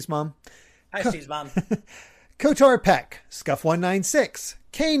 Hi, Steve's mom. Hi, Steve's mom. Kotar Peck, Scuff 196,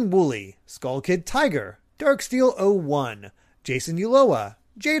 Kane Woolley, Skull Kid Tiger, Darksteel 01, Jason Uloa,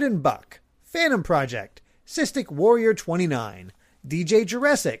 Jaden Buck, Phantom Project, Cystic Warrior 29, DJ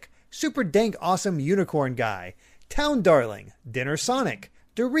Jurassic, Super Dank Awesome Unicorn Guy, Town Darling, Dinner Sonic,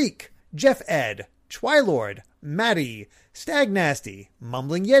 Derek, Jeff Ed, Twilord, Maddie, Stag Nasty,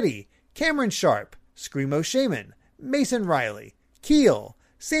 Mumbling Yeti, Cameron Sharp, Screamo Shaman, Mason Riley, Keel,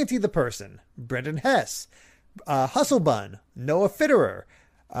 Santi the Person, Brendan Hess, Hustle Bun, Noah Fitterer,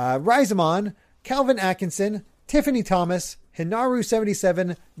 Rizamon, Calvin Atkinson, Tiffany Thomas,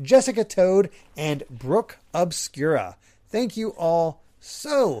 Hinaru77, Jessica Toad, and Brooke Obscura. Thank you all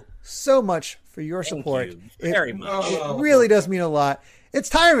so much for your support. Thank you very much. It really does mean a lot. It's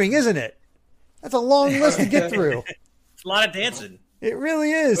tiring, isn't it? That's a long list to get through. It's a lot of dancing. It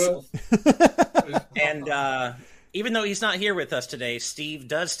really is. And even though he's not here with us today, Steve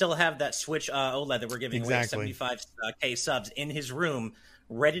does still have that Switch OLED that we're giving away 75K subs in his room,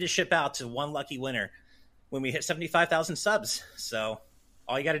 ready to ship out to one lucky winner when we hit 75,000 subs. So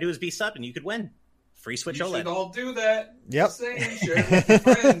all you got to do is be subbed and you could win. Free Switch OLED. You should all do that. Yep. Just saying, share it with your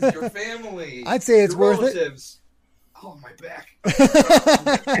friends, your family. I'd say it's worth relatives. Oh, my back.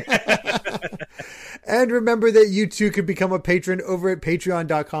 And remember that you too could become a patron over at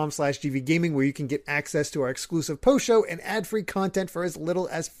patreon.com/GVGaming, where you can get access to our exclusive post show and ad-free content for as little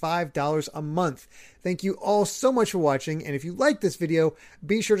as $5 a month. Thank you all so much for watching. And if you like this video,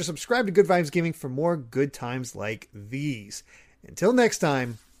 be sure to subscribe to Good Vibes Gaming for more good times like these. Until next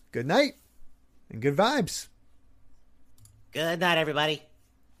time, good night and good vibes. Good night, everybody.